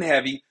not in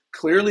heavy.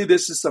 Clearly,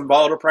 this is some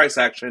volatile price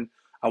action.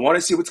 I want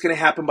to see what's going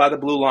to happen by the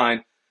blue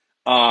line.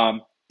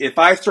 If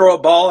I throw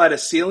a ball at a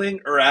ceiling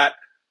or at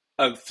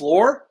a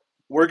floor,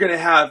 we're going to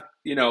have,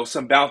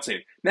 some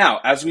bouncing. Now,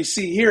 as we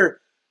see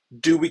here,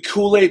 do we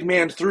Kool-Aid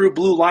man through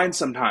blue lines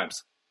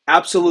sometimes?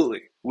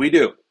 Absolutely, we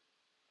do.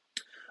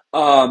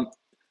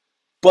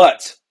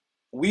 But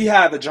we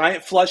have a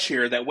giant flush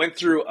here that went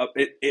through,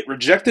 it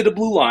rejected a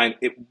blue line,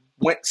 it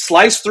went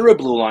sliced through a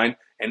blue line,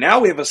 and now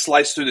we have a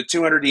slice through the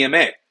 200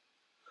 EMA.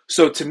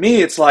 So to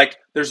me, it's like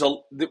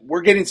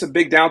we're getting some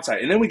big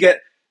downside. And then we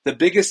get the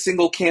biggest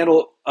single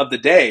candle of the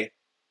day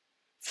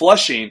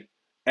flushing,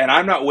 and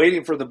I'm not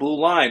waiting for the blue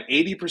line.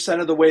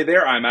 80% of the way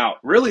there, I'm out.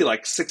 Really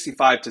like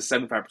 65 to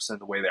 75% of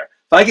the way there.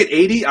 If I get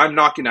 80, I'm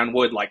knocking on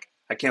wood like,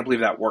 I can't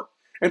believe that worked.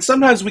 And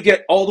sometimes we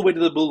get all the way to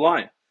the blue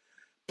line.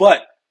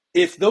 But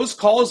if those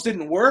calls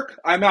didn't work,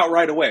 I'm out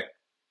right away.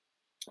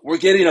 We're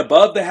getting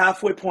above the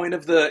halfway point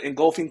of the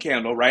engulfing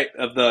candle, right,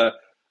 of the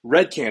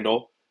red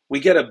candle. We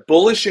get a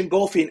bullish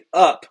engulfing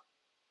up,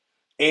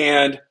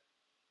 and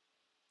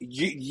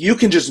you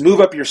can just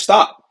move up your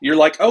stop. You're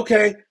like,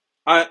 okay,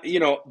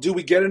 do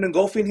we get an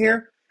engulfing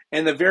here?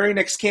 And the very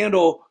next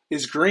candle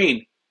is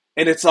green.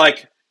 And it's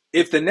like,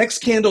 if the next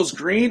candle's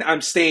green,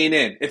 I'm staying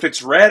in. If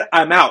it's red,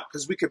 I'm out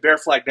because we could bear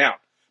flag down.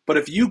 But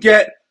if you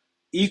get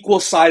equal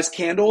size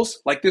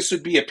candles, like this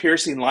would be a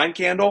piercing line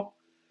candle,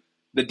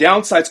 the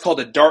downside's called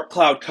a dark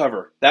cloud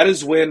cover. That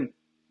is when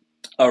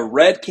a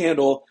red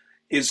candle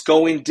is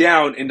going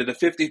down into the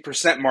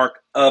 50% mark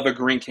of a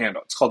green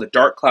candle. It's called a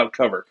dark cloud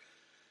cover.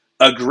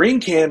 A green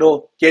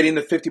candle getting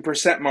the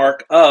 50%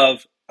 mark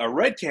of a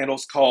red candle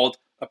is called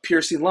a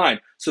piercing line.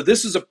 So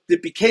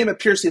it became a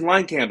piercing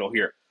line candle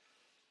here.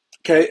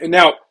 Okay, and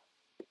now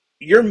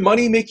your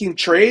money-making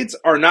trades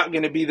are not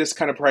going to be this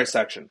kind of price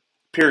action,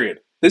 period.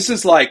 This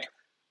is like,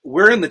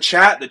 we're in the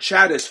chat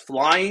is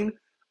flying.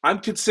 I'm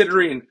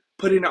considering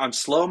putting it on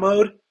slow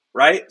mode,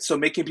 right? So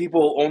making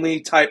people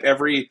only type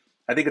every,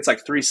 I think it's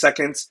like 3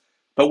 seconds,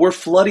 but we're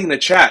flooding the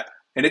chat,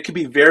 and it can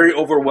be very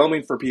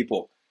overwhelming for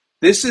people.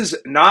 This is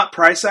not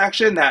price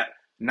action that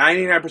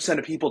 99%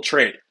 of people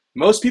trade.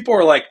 Most people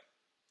are like,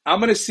 I'm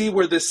going to see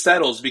where this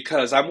settles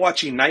because I'm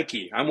watching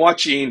Nike. I'm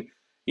watching,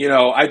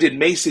 I did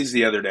Macy's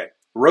the other day.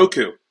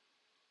 Roku,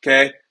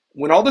 okay?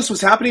 When all this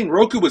was happening,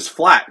 Roku was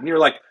flat. And you're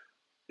like,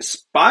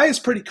 SPY is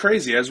pretty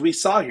crazy, as we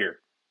saw here.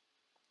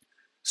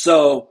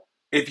 So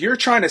if you're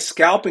trying to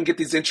scalp and get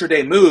these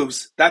intraday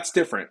moves, that's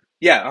different.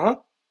 Yeah,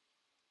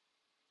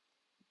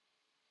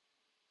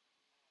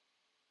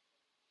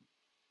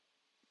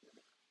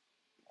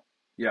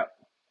 Yeah.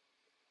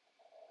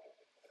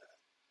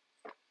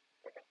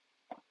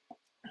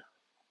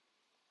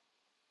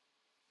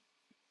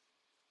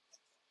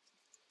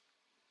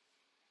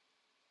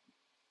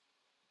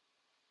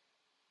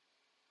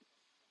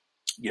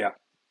 Yeah.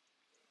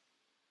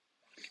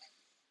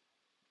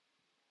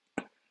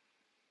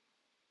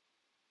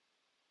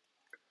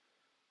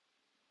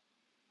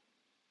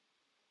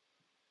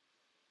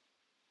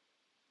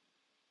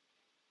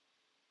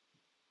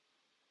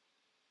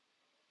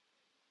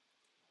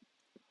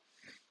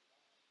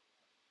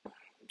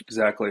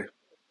 Exactly.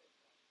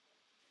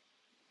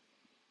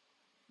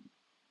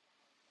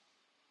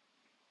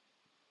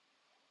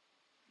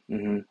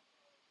 Mm-hmm.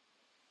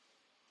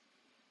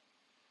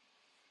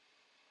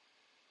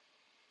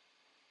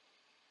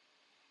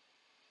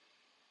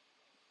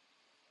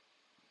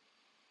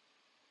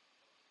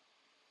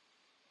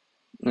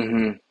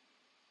 Mm-hmm.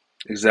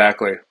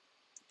 Exactly.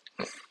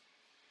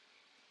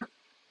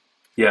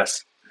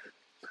 Yes.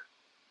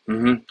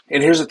 Mm-hmm.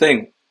 And here's the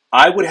thing.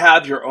 I would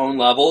have your own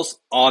levels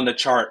on the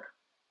chart.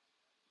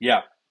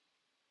 Yeah.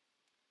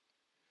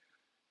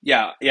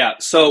 Yeah. Yeah.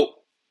 So,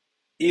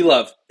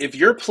 Elove, if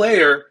your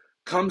player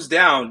comes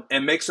down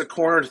and makes a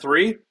corner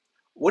 3,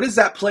 what does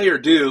that player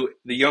do,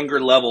 the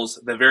younger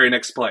levels, the very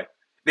next play?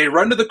 They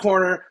run to the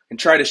corner and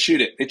try to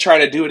shoot it. They try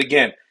to do it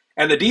again.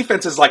 And the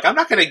defense is like, I'm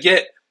not going to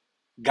get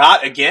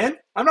got again.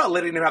 I'm not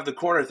letting him have the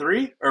corner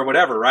 3 or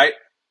whatever, right?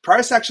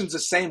 Price action's the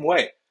same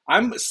way.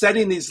 I'm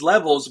setting these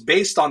levels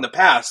based on the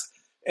past,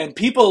 and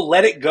people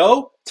let it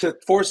go to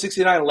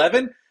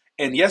 469.11,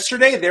 And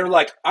yesterday they were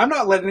like, I'm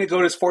not letting it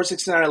go to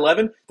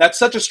 469.11. That's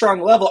such a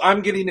strong level.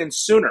 I'm getting in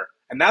sooner.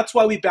 And that's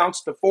why we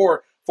bounced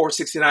before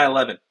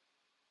 469.11.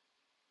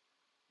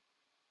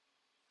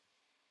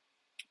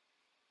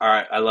 All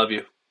right. I love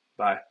you.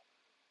 Bye.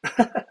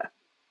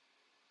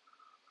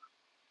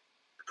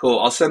 Cool.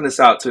 I'll send this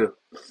out too.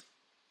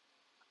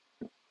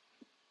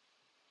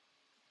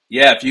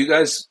 Yeah. If you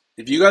guys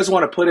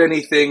want to put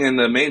anything in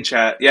the main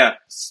chat, yeah,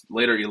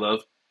 later, you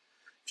love.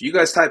 If you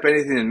guys type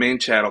anything in the main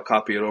chat, I'll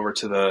copy it over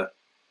to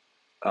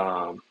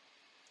um,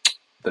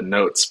 the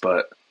notes.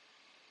 But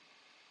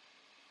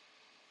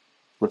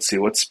let's see,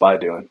 what's Spy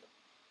doing?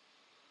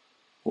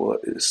 What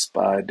is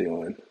Spy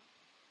doing?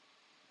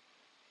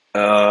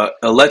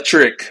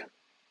 Electric.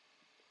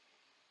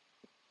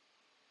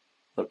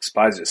 Look,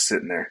 Spy's just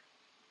sitting there.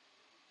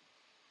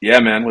 Yeah,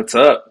 man, what's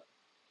up?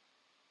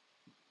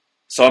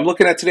 So I'm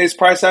looking at today's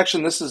price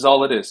action. This is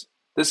all it is.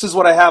 This is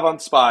what I have on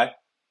Spy.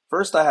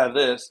 First I have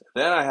this,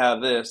 then I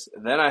have this,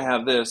 then I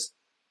have this.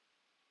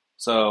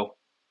 So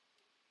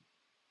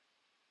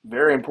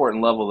very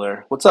important level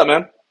there. What's up,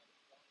 man?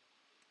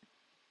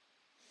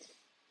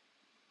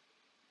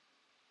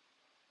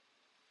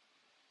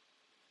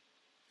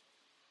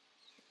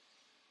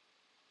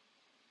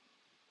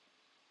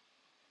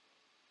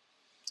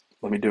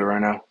 Let me do it right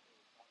now.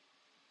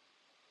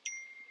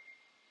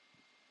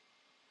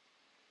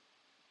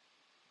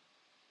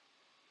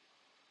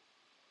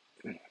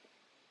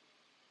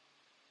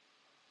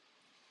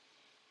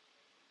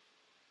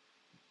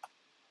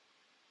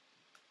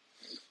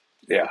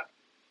 Yeah,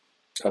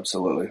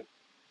 absolutely.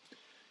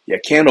 Yeah,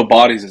 candle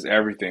bodies is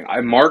everything.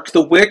 I mark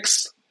the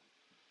wicks,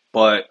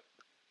 but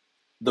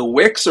the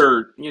wicks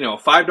are,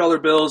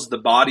 $5 bills. The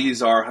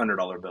bodies are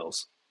 $100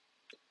 bills.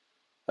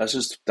 That's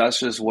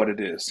just what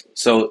it is.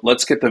 So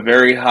let's get the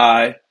very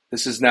high.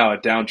 This is now a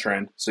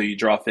downtrend. So you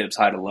draw fibs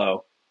high to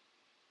low,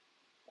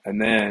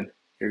 and then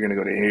you're gonna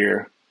go to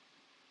here.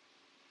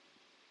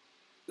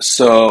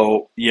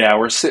 So yeah,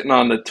 we're sitting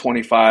on the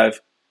 25,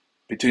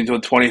 between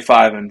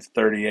 25 and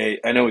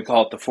 38. I know we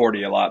call it the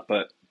 40 a lot,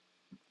 but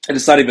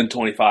it's not even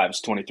 25.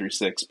 It's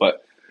 23.6.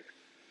 But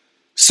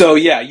so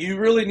yeah, you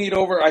really need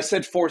over. I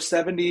said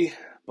 470,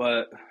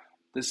 but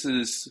this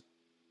is,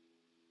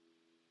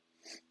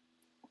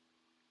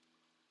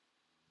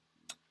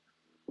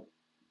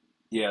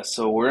 yeah.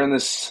 So we're in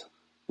this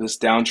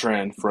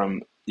downtrend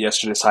from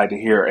yesterday's high to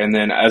here, and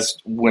then as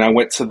when I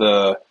went to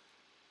the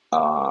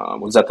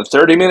was that the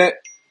 30 minute,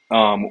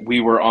 we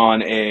were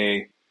on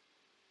a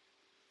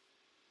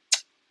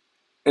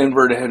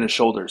inverted head and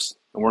shoulders,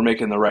 and we're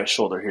making the right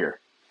shoulder here,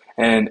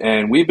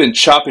 and we've been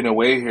chopping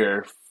away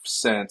here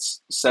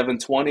since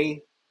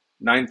 7:20,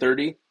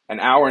 9:30, an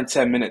hour and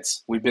 10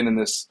 minutes. We've been in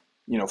this,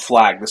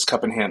 flag, this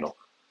cup and handle.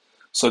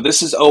 So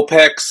this is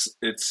OPEX.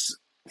 It's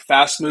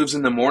fast moves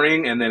in the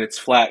morning, and then it's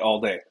flat all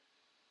day.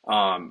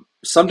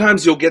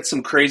 Sometimes you'll get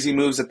some crazy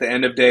moves at the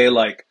end of day,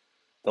 like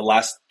the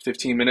last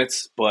 15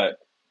 minutes, but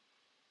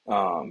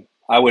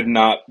I would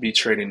not be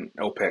trading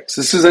OPEX.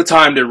 This is a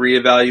time to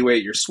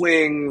reevaluate your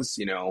swings,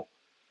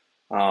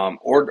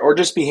 or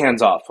just be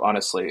hands off.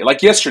 Honestly,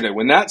 like yesterday,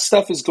 when that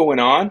stuff is going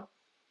on,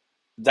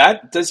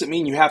 that doesn't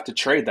mean you have to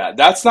trade that.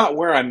 That's not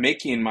where I'm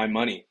making my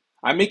money.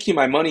 I'm making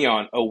my money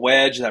on a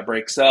wedge that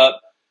breaks up,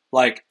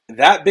 like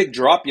that big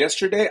drop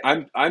yesterday.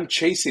 I'm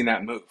chasing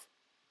that move.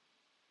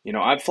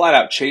 I'm flat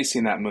out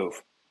chasing that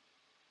move.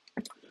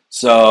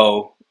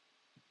 So,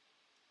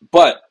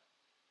 but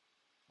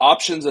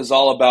options is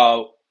all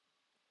about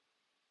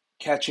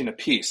catching a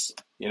piece.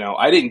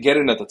 I didn't get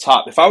in at the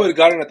top. If I would have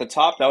gotten at the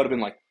top, that would have been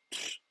like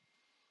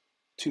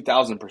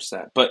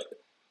 2,000%. But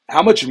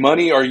how much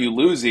money are you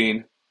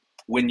losing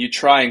when you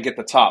try and get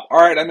the top? All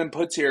right, I'm in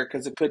puts here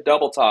because it could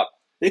double top.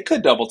 It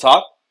could double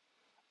top.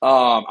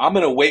 I'm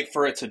gonna wait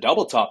for it to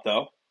double top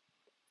though.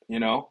 You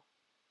know,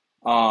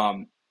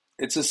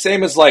 it's the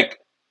same as like,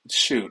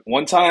 shoot.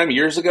 One time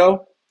years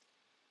ago,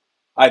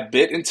 I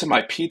bit into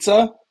my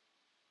pizza,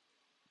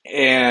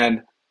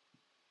 and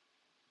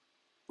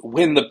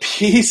when the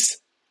piece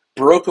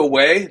broke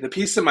away, the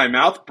piece in my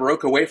mouth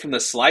broke away from the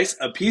slice,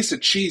 a piece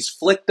of cheese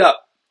flicked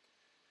up,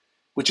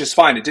 which is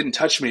fine. It didn't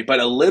touch me,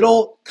 but a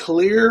little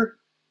clear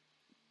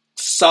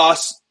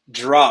sauce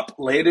drop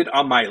landed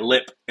on my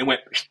lip and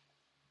went,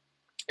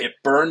 it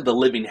burned the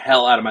living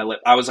hell out of my lip.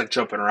 I was like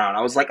jumping around.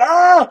 I was like,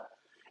 ah!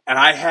 And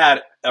I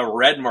had a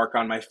red mark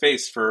on my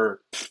face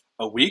for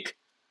a week.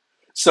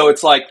 So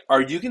it's like,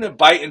 are you going to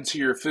bite into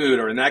your food,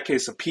 or in that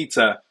case, a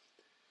pizza,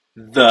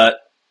 the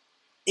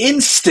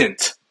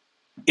instant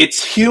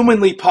it's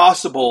humanly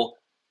possible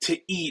to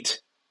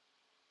eat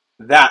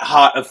that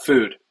hot of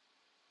food?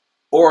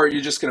 Or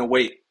you're just going to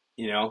wait,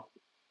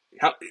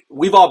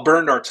 We've all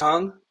burned our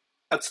tongue.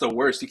 That's the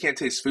worst. You can't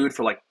taste food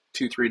for like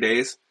 2, 3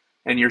 days.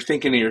 And you're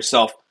thinking to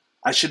yourself,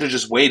 I should have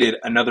just waited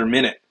another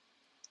minute.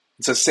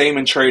 It's the same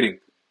in trading.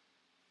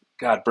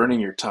 God, burning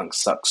your tongue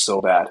sucks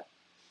so bad.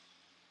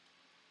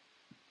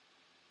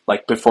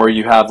 Like before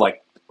you have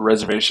like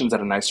reservations at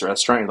a nice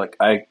restaurant, you're like,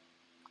 I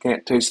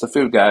can't taste the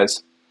food,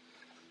 guys.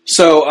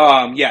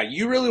 So yeah,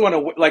 you really want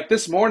to like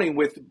this morning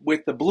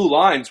with the blue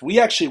lines. We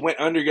actually went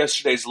under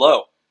yesterday's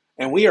low,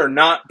 and we are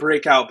not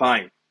breakout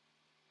buying.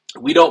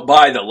 We don't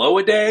buy the low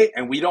a day,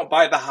 and we don't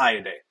buy the high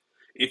a day.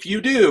 If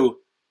you do,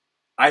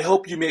 I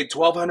hope you made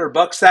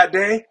 $1,200 that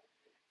day,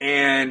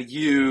 and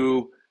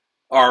you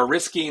are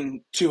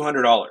risking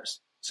 $200,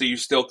 so you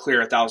still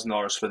clear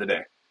 $1,000 for the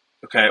day.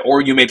 Okay, or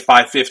you made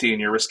 550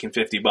 and you're risking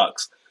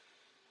 $50.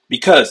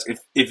 Because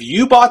if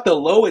you bought the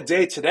low a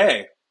day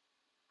today,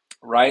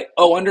 right?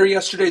 Oh, under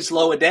yesterday's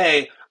low a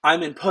day,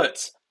 I'm in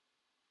puts.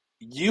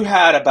 You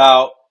had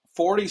about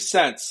 40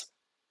 cents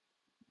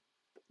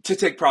to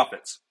take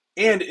profits.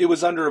 And it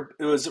was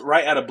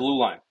right at a blue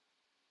line.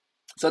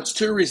 So that's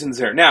two reasons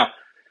there. Now,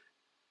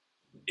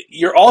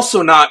 you're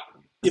also not,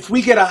 if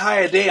we get a high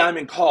a day, I'm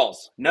in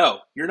calls. No,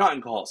 you're not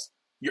in calls.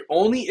 You're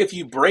only if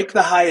you break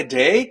the high a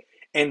day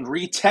and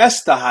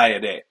retest the high a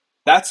day.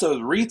 That's a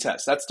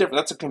retest. That's different.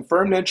 That's a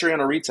confirmed entry on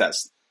a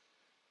retest.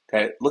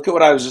 Okay, look at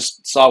what I was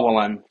just saw while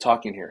I'm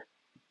talking here.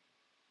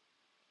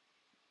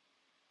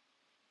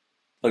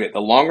 Look at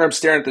the longer I'm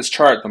staring at this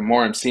chart, the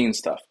more I'm seeing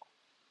stuff.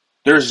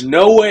 There's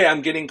no way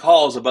I'm getting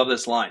calls above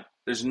this line.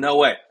 There's no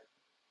way.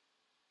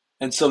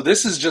 And so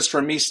this is just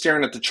from me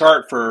staring at the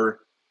chart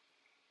for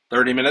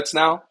 30 minutes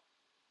now.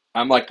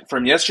 I'm like,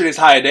 from yesterday's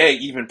high a day,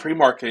 even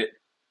pre-market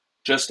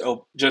just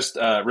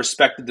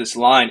respected this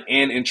line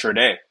and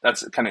intraday.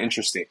 That's kind of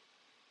interesting.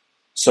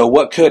 So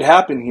what could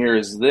happen here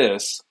is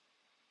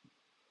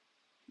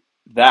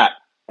that,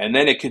 and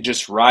then it could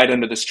just ride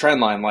under this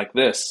trend line like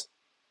this.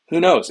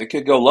 Who knows? It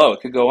could go low. It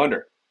could go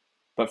under.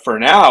 But for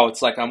now,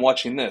 it's like I'm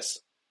watching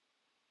this.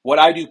 Would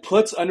I do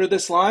puts under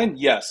this line?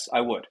 Yes,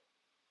 I would.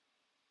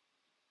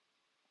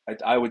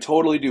 I would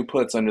totally do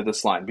puts under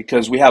this line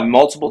because we have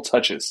multiple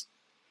touches.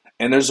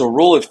 And there's a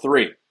rule of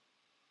three.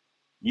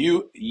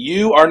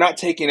 You are not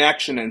taking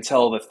action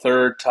until the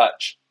third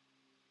touch.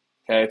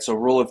 Okay, it's a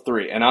rule of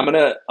three. And I'm going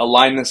to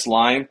align this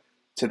line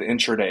to the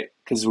intraday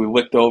because we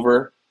wicked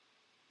over.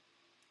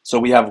 So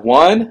we have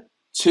 1,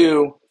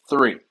 2,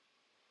 3.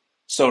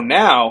 So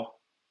now,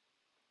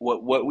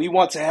 what we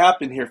want to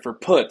happen here for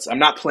puts, I'm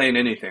not playing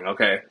anything,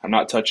 okay? I'm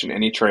not touching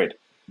any trade.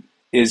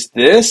 Is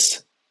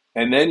this,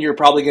 and then you're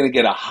probably going to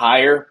get a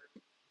higher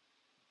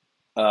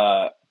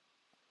low.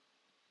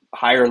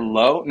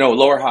 No,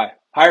 lower high.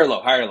 Higher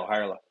low, higher low,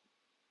 higher low.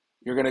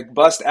 You're going to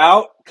bust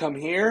out, come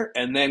here,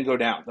 and then go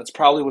down. That's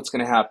probably what's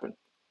going to happen.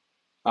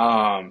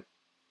 I'll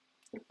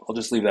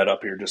just leave that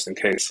up here just in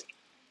case.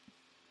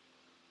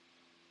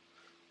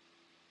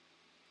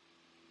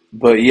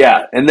 But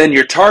yeah, and then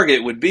your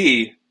target would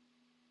be,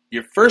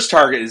 your first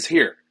target is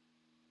here.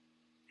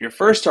 Your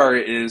first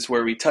target is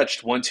where we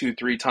touched 1, 2,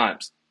 3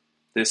 times.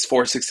 This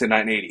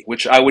 469.80,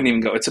 which I wouldn't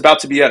even go. It's about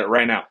to be at it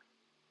right now.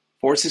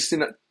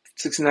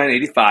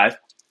 469.85.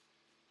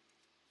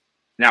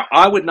 Now,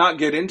 I would not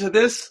get into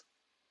this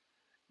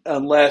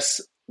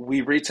unless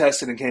we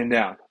retested and came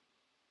down.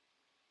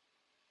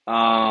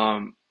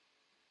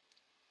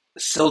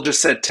 Still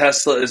just said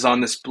Tesla is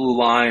on this blue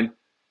line.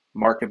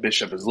 Market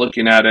Bishop is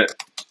looking at it.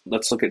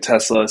 Let's look at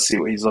Tesla, see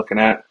what he's looking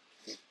at.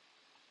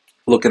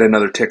 Look at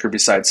another ticker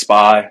besides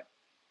SPY.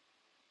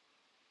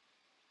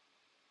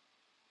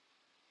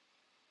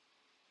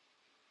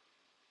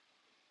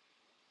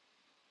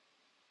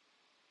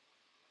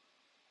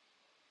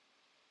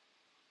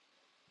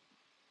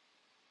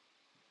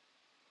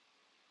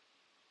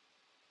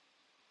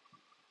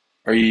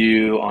 Are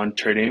you on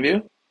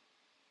TradingView?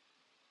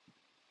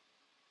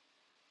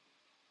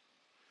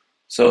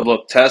 So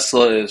look,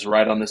 Tesla is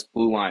right on this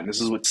blue line.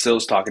 This is what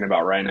Sil's talking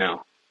about right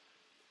now.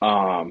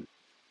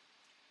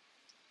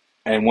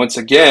 And once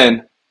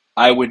again,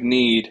 I would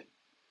need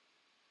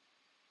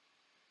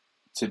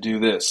to do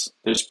this.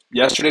 There's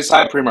yesterday's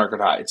high,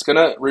 pre-market high. It's going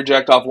to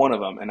reject off one of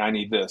them, and I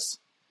need this.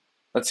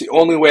 That's the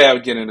only way I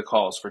would get into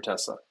calls for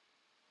Tesla.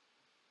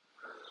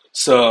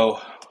 So,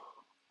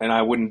 and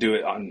I wouldn't do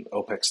it on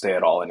OPEX day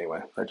at all anyway.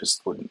 I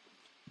just wouldn't.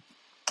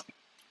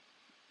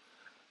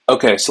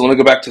 Okay, so let me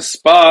go back to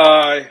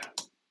SPY.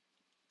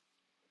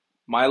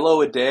 My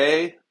low a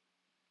day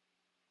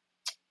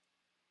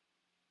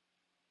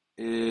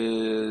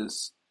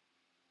is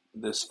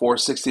this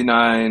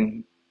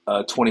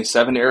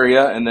 469.27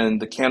 area, and then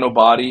the candle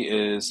body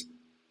is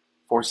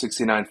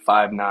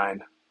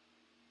 469.59.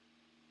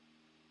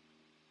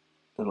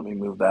 Then let me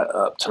move that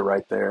up to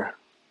right there.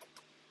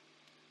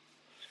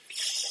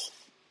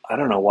 I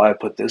don't know why I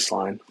put this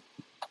line.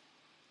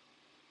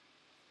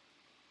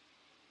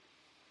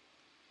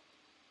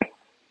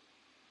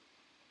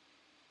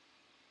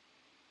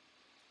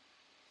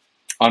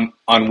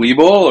 On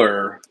Webull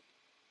or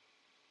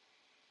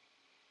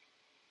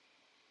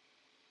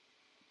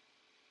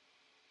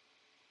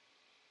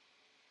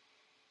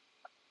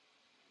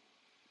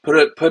put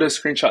a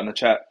screenshot in the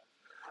chat.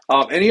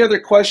 Any other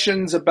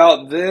questions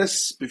about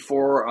this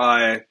before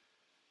I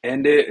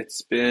end it?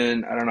 It's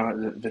been, I don't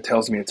know if it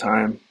tells me a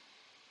time,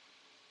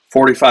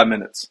 45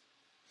 minutes.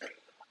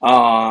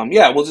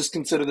 Yeah, we'll just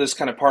consider this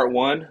kind of part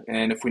one,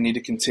 and if we need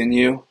to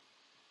continue,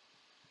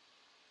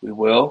 we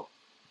will.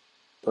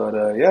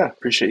 But yeah,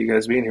 appreciate you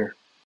guys being here.